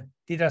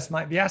Didas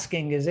might be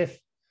asking is if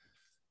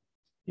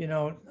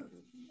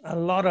a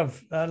lot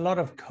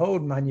of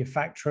code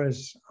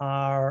manufacturers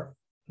are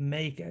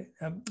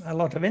a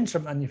lot of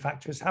instrument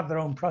manufacturers have their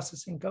own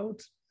processing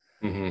codes.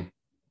 Mm-hmm.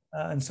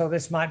 And so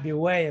this might be a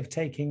way of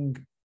taking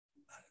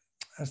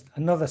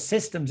another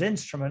systems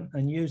instrument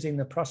and using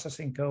the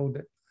processing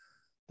code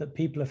that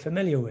people are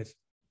familiar with.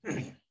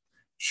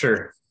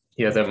 Sure.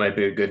 Yeah, that might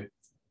be a good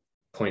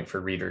point for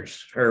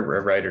readers or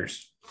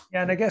writers.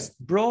 Yeah, and I guess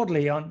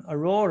broadly on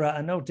Aurora,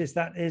 I noticed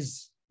that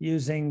is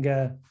using,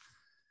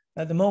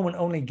 at the moment,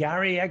 only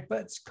Gary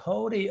Egbert's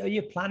code. Are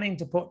you planning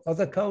to put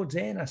other codes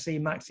in? I see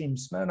Maxime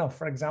Smirnov,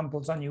 for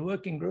example, is on your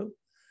working group.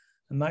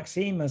 And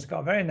Maxime has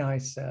got a very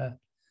nice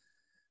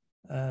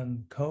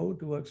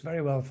code, works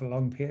very well for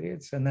long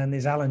periods. And then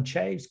there's Alan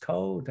Chave's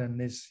code, and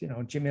there's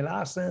Jimmy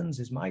Larson's,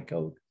 is my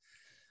code.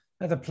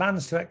 Are there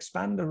plans to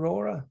expand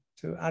Aurora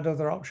to add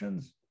other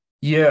options?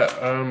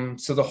 Yeah,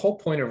 so the whole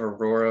point of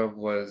Aurora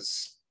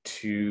was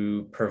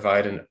to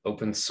provide an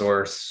open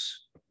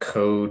source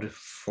code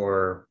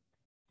for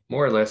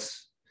more or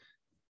less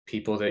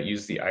people that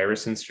use the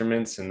IRIS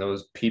instruments, and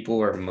those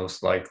people are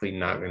most likely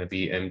not going to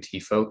be MT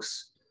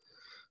folks.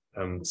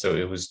 So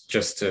it was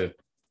just to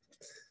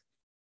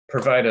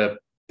provide a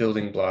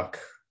building block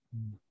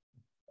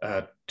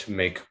to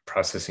make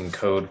processing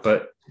code.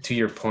 But to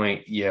your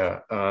point,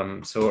 yeah,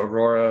 so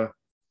Aurora,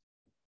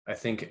 I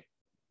think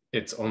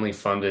it's only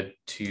funded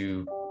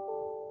to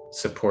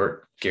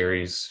support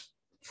Gary's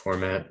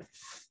format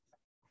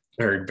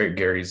or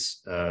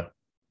Gary's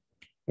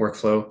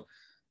workflow.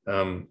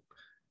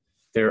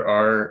 There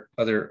are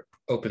other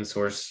open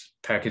source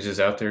packages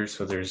out there.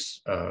 So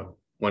there's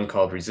one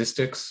called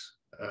Resistix.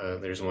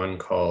 There's one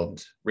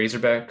called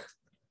Razorback.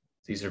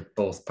 These are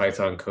both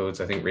Python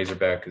codes. I think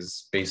Razorback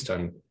is based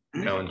on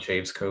Alan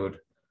Chave's code,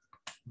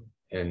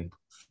 and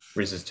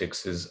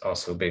Resistix is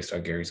also based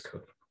on Gary's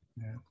code.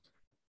 Yeah.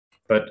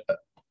 But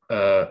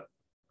to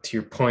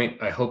your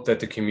point, I hope that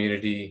the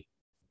community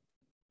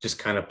just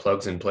kind of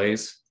plugs and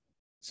plays.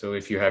 So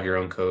if you have your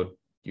own code,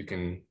 you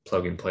can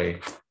plug and play.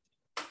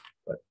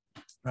 But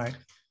right.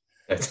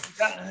 That's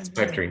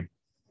pipe dream.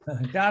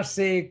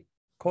 Darcy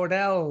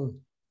Cordell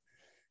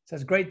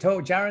says, great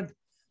talk, Jared.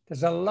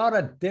 There's a lot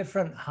of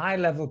different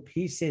high-level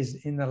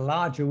pieces in the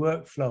larger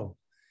workflow,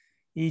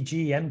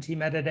 e.g. MT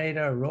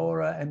metadata,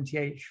 Aurora,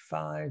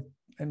 MTH5,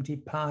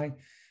 MTPy.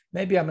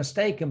 Maybe I'm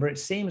mistaken, but it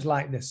seems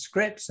like the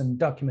scripts and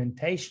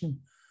documentation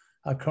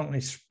are currently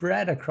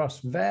spread across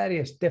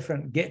various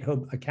different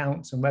GitHub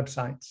accounts and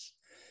websites.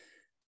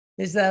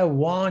 Is there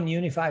one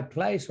unified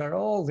place where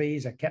all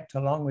these are kept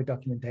along with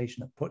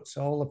documentation that puts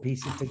all the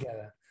pieces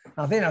together?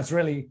 I think that's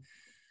really,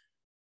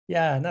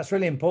 and that's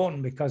really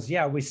important because,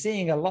 we're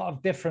seeing a lot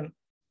of different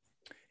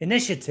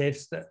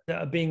initiatives that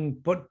are being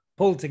put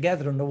pulled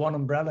together under one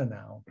umbrella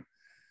now.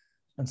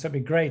 And so it'd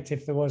be great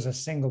if there was a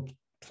single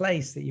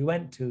place that you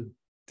went to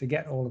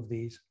get all of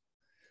these.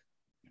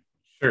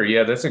 Sure.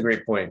 Yeah, that's a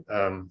great point.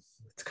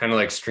 It's kind of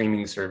like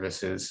streaming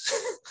services.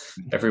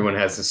 Everyone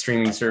has a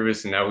streaming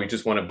service, and now we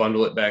just want to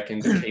bundle it back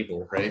into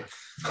cable, right?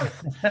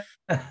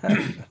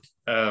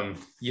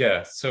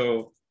 Yeah,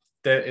 so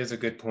that is a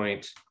good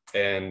point.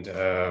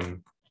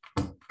 And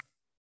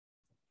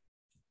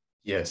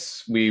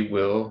yes, we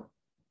will.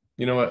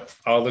 You know what?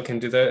 I'll look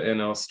into that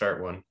and I'll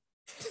start one.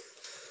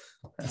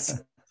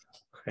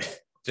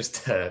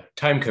 Just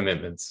time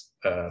commitments.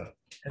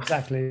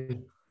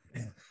 Exactly.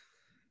 Yeah.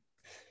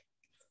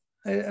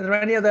 Are there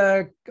any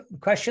other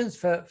questions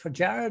for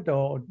Jared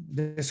or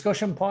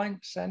discussion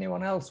points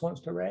anyone else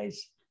wants to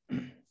raise?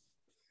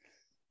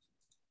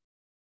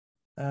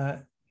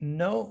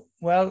 No.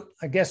 Well,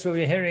 I guess we'll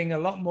be hearing a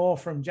lot more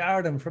from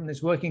Jared and from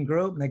this working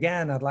group. And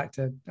again, I'd like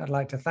to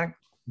thank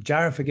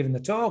Jared for giving the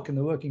talk and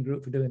the working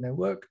group for doing their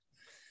work.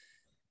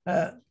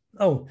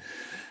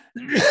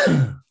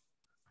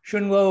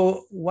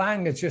 Shunwo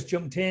Wang has just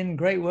jumped in.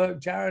 Great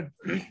work, Jared.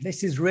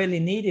 This is really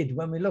needed.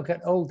 When we look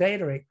at old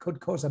data, it could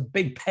cause a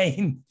big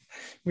pain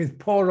with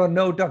poor or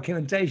no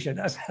documentation.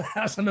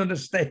 That's an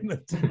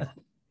understatement.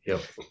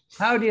 Yep.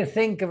 How do you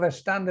think of a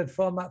standard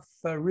format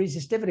for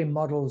resistivity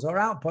models or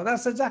output?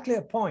 That's exactly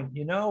a point.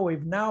 You know,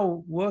 we've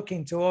now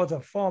working towards a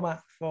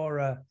format for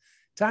a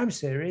time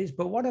series,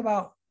 but what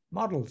about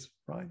models,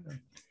 right?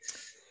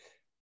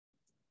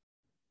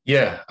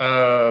 Yeah.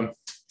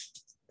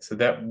 So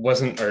that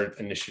wasn't our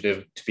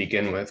initiative to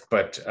begin with,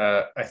 but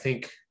I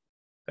think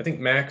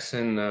Max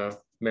and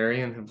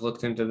Marion have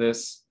looked into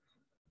this.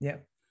 Yeah.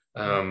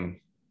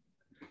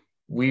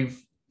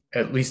 We've,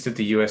 at least at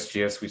the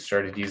USGS, we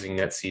started using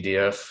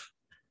NetCDF,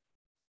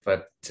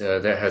 but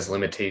that has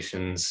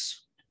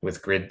limitations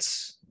with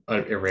grids,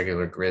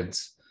 irregular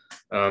grids.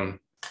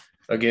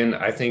 Again,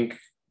 I think,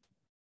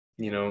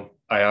 you know,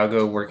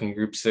 IAGO Working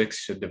Group 6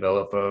 should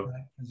develop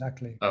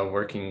a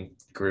working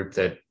group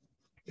that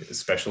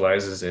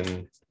specializes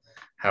in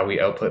how we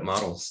output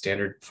models,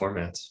 standard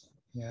formats.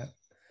 Yeah.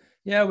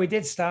 Yeah, we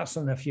did start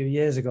something a few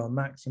years ago.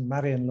 Max and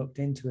Marion looked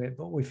into it,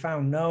 but we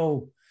found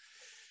no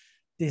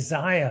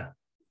desire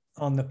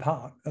on the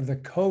part of the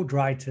code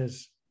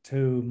writers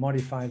to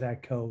modify their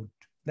code.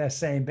 They're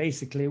saying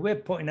basically, we're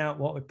putting out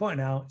what we're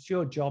putting out. It's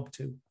your job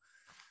to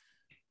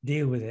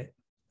deal with it,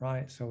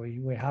 right? So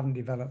we haven't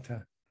developed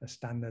a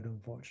standard,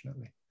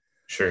 unfortunately.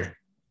 Sure.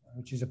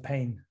 Which is a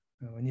pain.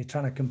 When you're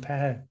trying to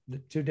compare the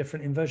two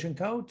different inversion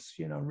codes,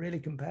 you know, really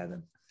compare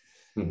them.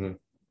 Mm-hmm.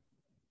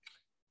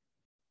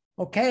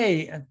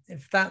 Okay, and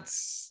if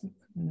that's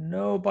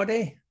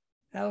nobody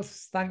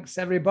else, thanks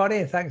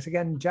everybody. Thanks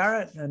again,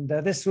 Jarrett. And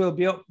this will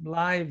be up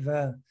live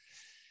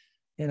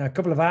in a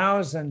couple of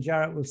hours, and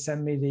Jarrett will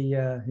send me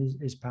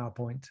his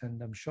PowerPoint.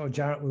 And I'm sure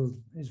Jarrett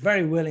is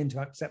very willing to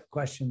accept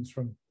questions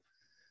from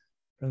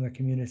the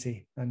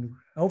community. And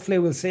hopefully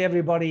we'll see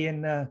everybody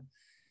in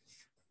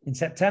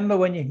September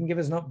when you can give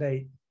us an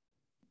update.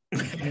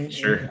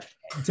 Sure.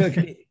 In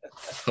Turkey.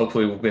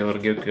 Hopefully we'll be able to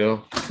get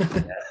go.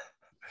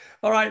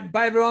 All right.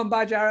 Bye, everyone.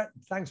 Bye, Jarrett.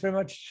 Thanks very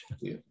much.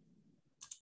 Yeah.